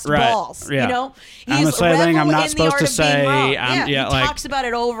bust Right, balls. yeah. You know, I'm he's gonna say a thing I'm revel not in the supposed art to of being say. wrong. He He like, talks about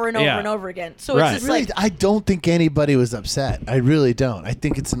it over and over Yeah. and over again. So Right. it's just Really, like I don't think anybody was upset. I really don't. I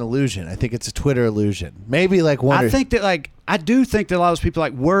think it's an illusion. I think it's a Twitter illusion. Maybe like one. I think that like I do think that a lot of those people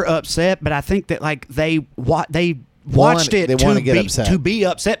like were upset, but I think that like they watched it they wanna get be upset. to be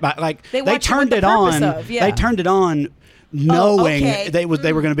upset by like They they watch it turned with it the purpose on. of, yeah. They turned it on knowing okay. they were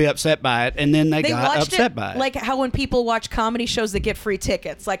going to be upset by it, and then they got watched upset it by it. like how when people watch comedy shows that get free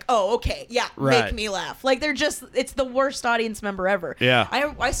tickets, like, oh, okay, yeah, Right. make me laugh. Like they're just, it's the worst audience member ever. Yeah.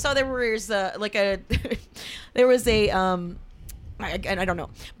 I saw there was like a, there was a, I don't know,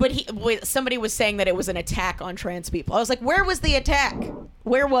 but somebody was saying that it was an attack on trans people. I was like, where was the attack?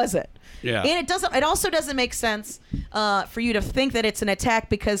 Where was it? Yeah. And it also doesn't make sense for you to think that it's an attack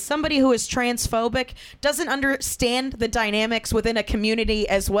because somebody who is transphobic doesn't understand the dynamics within a community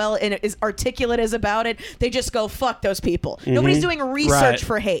as well and is articulate as about it. They just go, fuck those people. Nobody's doing research Right.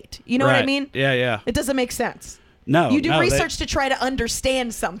 for hate. You know what I Right. mean? Yeah. It doesn't make sense. No, You do no, research to try to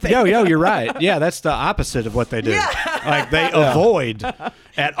understand something. Yo, you're right. Yeah, that's the opposite of what they do. Yeah. Like they avoid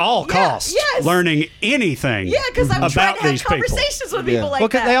at all Yeah, costs yes. learning anything. Yeah, because I'm trying about to have these people. conversations with people like Well,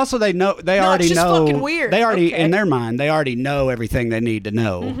 that. they also they No, already it's just know fucking weird. they already Okay. in their mind they already know everything they need to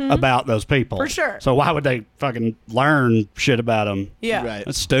know about those people For sure. So why would they fucking learn shit about them? Yeah. Right.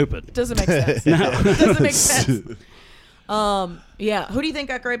 That's stupid. Doesn't make sense. It doesn't make sense. Yeah. Who do you think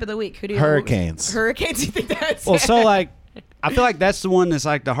got gripe of the week? Who do you Hurricanes. Hurricanes. You think that's Well, so like. I feel like that's the one that's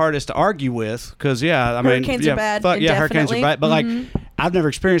like the hardest to argue with because I mean Hurricanes are bad, hurricanes are indefinitely. bad, but like I've never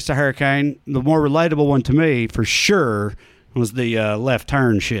experienced a hurricane. The more relatable one to me for sure was the left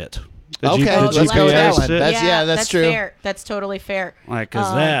turn shit. Okay, Oh, let's go with that GPS one. shit. That's true. Fair. That's totally fair. Like,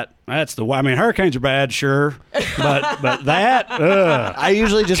 because that's the way. I mean, hurricanes are bad, sure, but that, I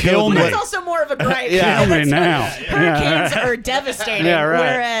usually just Kill go with me. That's also more of a gripe. Yeah. kill me now. Hurricanes are devastating, Yeah, right.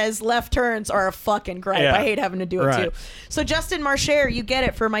 whereas left turns are a fucking gripe. Yeah. I hate having to do it Right. too. So Justin Marcher, you get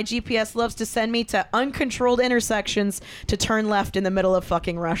it. For my GPS loves to send me to uncontrolled intersections to turn left in the middle of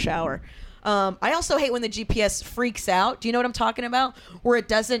fucking rush hour. I also hate when the GPS freaks out. Do you know what I'm talking about? Where it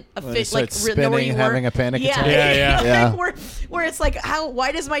doesn't it fit, like starts know where spinning, you having were. a panic yeah. attack. Yeah. Yeah. where it's like,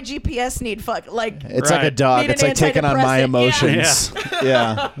 why does my GPS need like? It's like a Right. dog. Need It's an like taking on my antidepressant. emotions.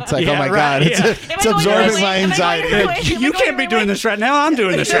 Yeah. It's like, Yeah, oh my right, God. yeah. It's absorbing my anxiety. You can't be doing this right now. I'm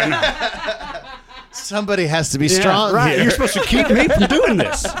doing this right now. Somebody has to be strong right. here. You're supposed to keep me from doing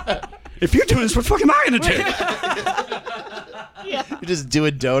this. If you're doing this, what the fuck am I going to do? You're just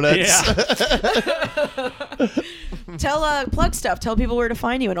doing donuts. Yeah. Plug stuff. Tell people where to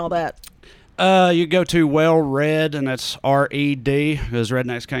find you and all that. You go to Well-Read, and that's RED, because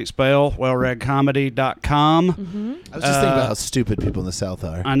rednecks can't spell, wellreadcomedy.com. I was just thinking about how stupid people in the South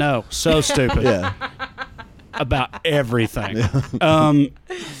are. I know, so stupid. Yeah. About everything.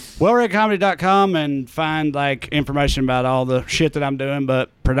 Wellreadcomedy.com, and find like information about all the shit that I'm doing, but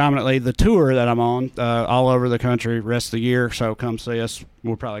predominantly the tour that I'm on all over the country rest of the year. So come see us.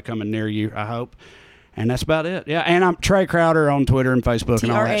 We're probably coming near you, I hope. And that's about it. Yeah, and I'm Trey Crowder on Twitter and Facebook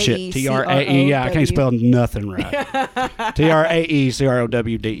and all that shit. T-R-A-E. Yeah, I can't spell nothing right.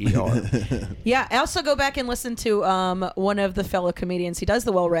 T-R-A-E-C-R-O-W-D-E-R. Yeah, I also go back and listen to one of the fellow comedians he does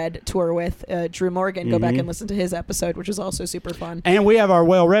the Well-Read tour with, Drew Morgan. Go back and listen to his episode, which is also super fun. And we have our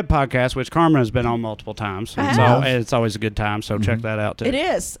Well-Read podcast, which Carmen has been on multiple times. I And have. it's always a good time, so check that out too. It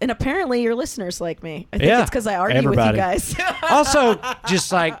is. And apparently your listeners like me. I think Yeah, it's because I argue everybody. with you guys. Also,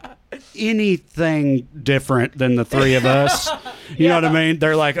 just like anything different than the three of us. You know what I mean?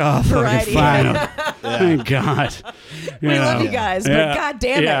 They're like, oh, Variety. fucking fine. Thank God. We love you guys, but god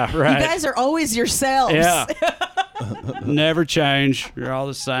damn it. Yeah, right. You guys are always yourselves. Yeah. Never change. You're all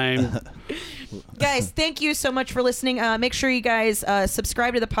the same. Guys, thank you so much for listening. Make sure you guys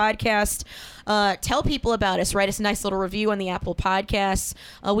subscribe to the podcast. Tell people about us. Write us a nice little review on the Apple Podcasts.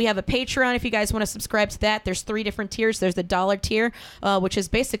 We have a Patreon if you guys want to subscribe to that. There's 3 different tiers. There's the $1 tier, which is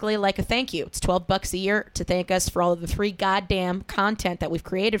basically like a thank you. It's $12 a year to thank us for all of the free goddamn content that we've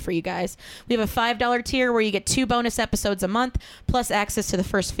created for you guys. We have a $5 tier where you get 2 bonus episodes a month, plus access to the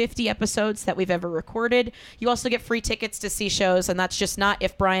first 50 episodes that we've ever recorded. You also get free tickets to see shows, and that's just not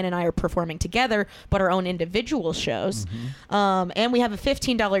if Brian and I are performing together, but our own individual shows. And we have a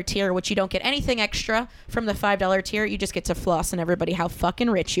 $15 tier, which you don't get anything extra from the $5 tier. You just get to floss on everybody how fucking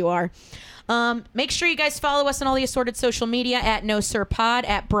rich you are. Make sure you guys follow us on all the assorted social media at No Sir Pod,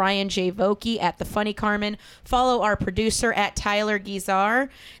 at Brian J. Vokey, at The Funny Carmen. Follow our producer at Tyler Guizar.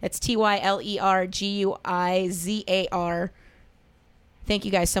 That's TYLERGUIZAR. Thank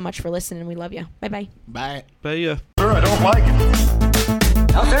you guys so much for listening. We love you. Bye-bye. Bye. But yeah. Sir, I don't like it.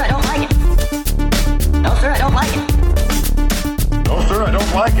 No, sir, I don't like it. No, sir, I don't like it. No, sir, I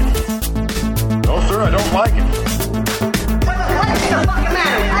don't like it. No, sir, I don't like it. What is the fucking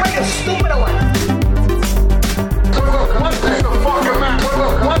matter? What are you stupid or what? What is the fucking matter?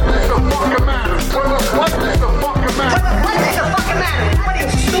 What is the fucking matter? What is the fucking matter? What is the fucking matter? What are you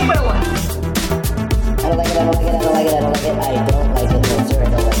stupid or what? I don't like it, I don't like it, I don't like it, I don't like it, no sir, I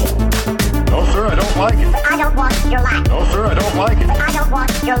don't like it. No, sir, I don't like it. I don't want your life. No, sir, I don't like it. I don't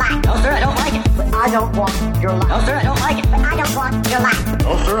want your life. No sir, I don't like it. I don't want your life. No sir, I don't like it. I don't want your life.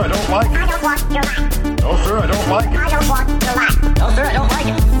 No, sir, I don't like I it. don't want your life. No, sir, I don't like it. I don't want your life. No sir, I don't like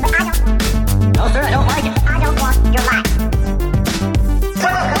it. No sir, I don't like it. I don't want your life.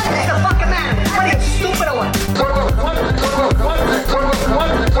 What is the fucking matter? What are you stupid or what? What is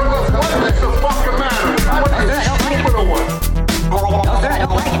the fucking matter? What is stupid or what? No sir, I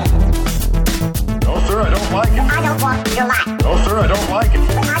don't like it. No, sir, I don't like it. I don't want your life. No, sir, I don't like it.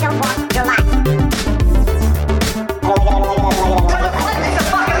 I don't want your life. What is the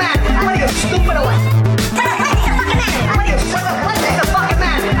fucking matter? What are you stupid or what? What is the fucking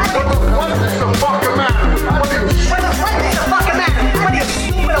matter? What is the fucking matter? What is What is the fucking matter? What are you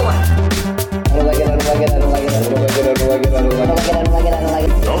stupid or what? I don't like it, I don't like it, I don't like it, I don't like it, I don't like it, I don't like it, I don't like it, I don't like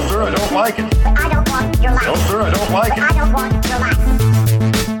it. No, sir, I don't like it. I don't want your life. No, sir, I don't like it. I don't want your life.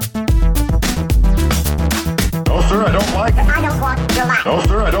 No, sir, I don't like it. I don't want your life. No,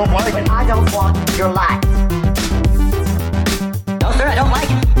 sir, I don't like it. I don't want your life. No sir, I don't like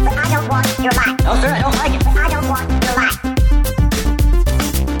it. I don't want your life. No sir, I don't like it. I don't want your life.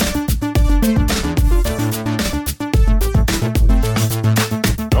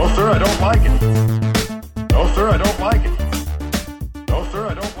 No, sir, I don't like it.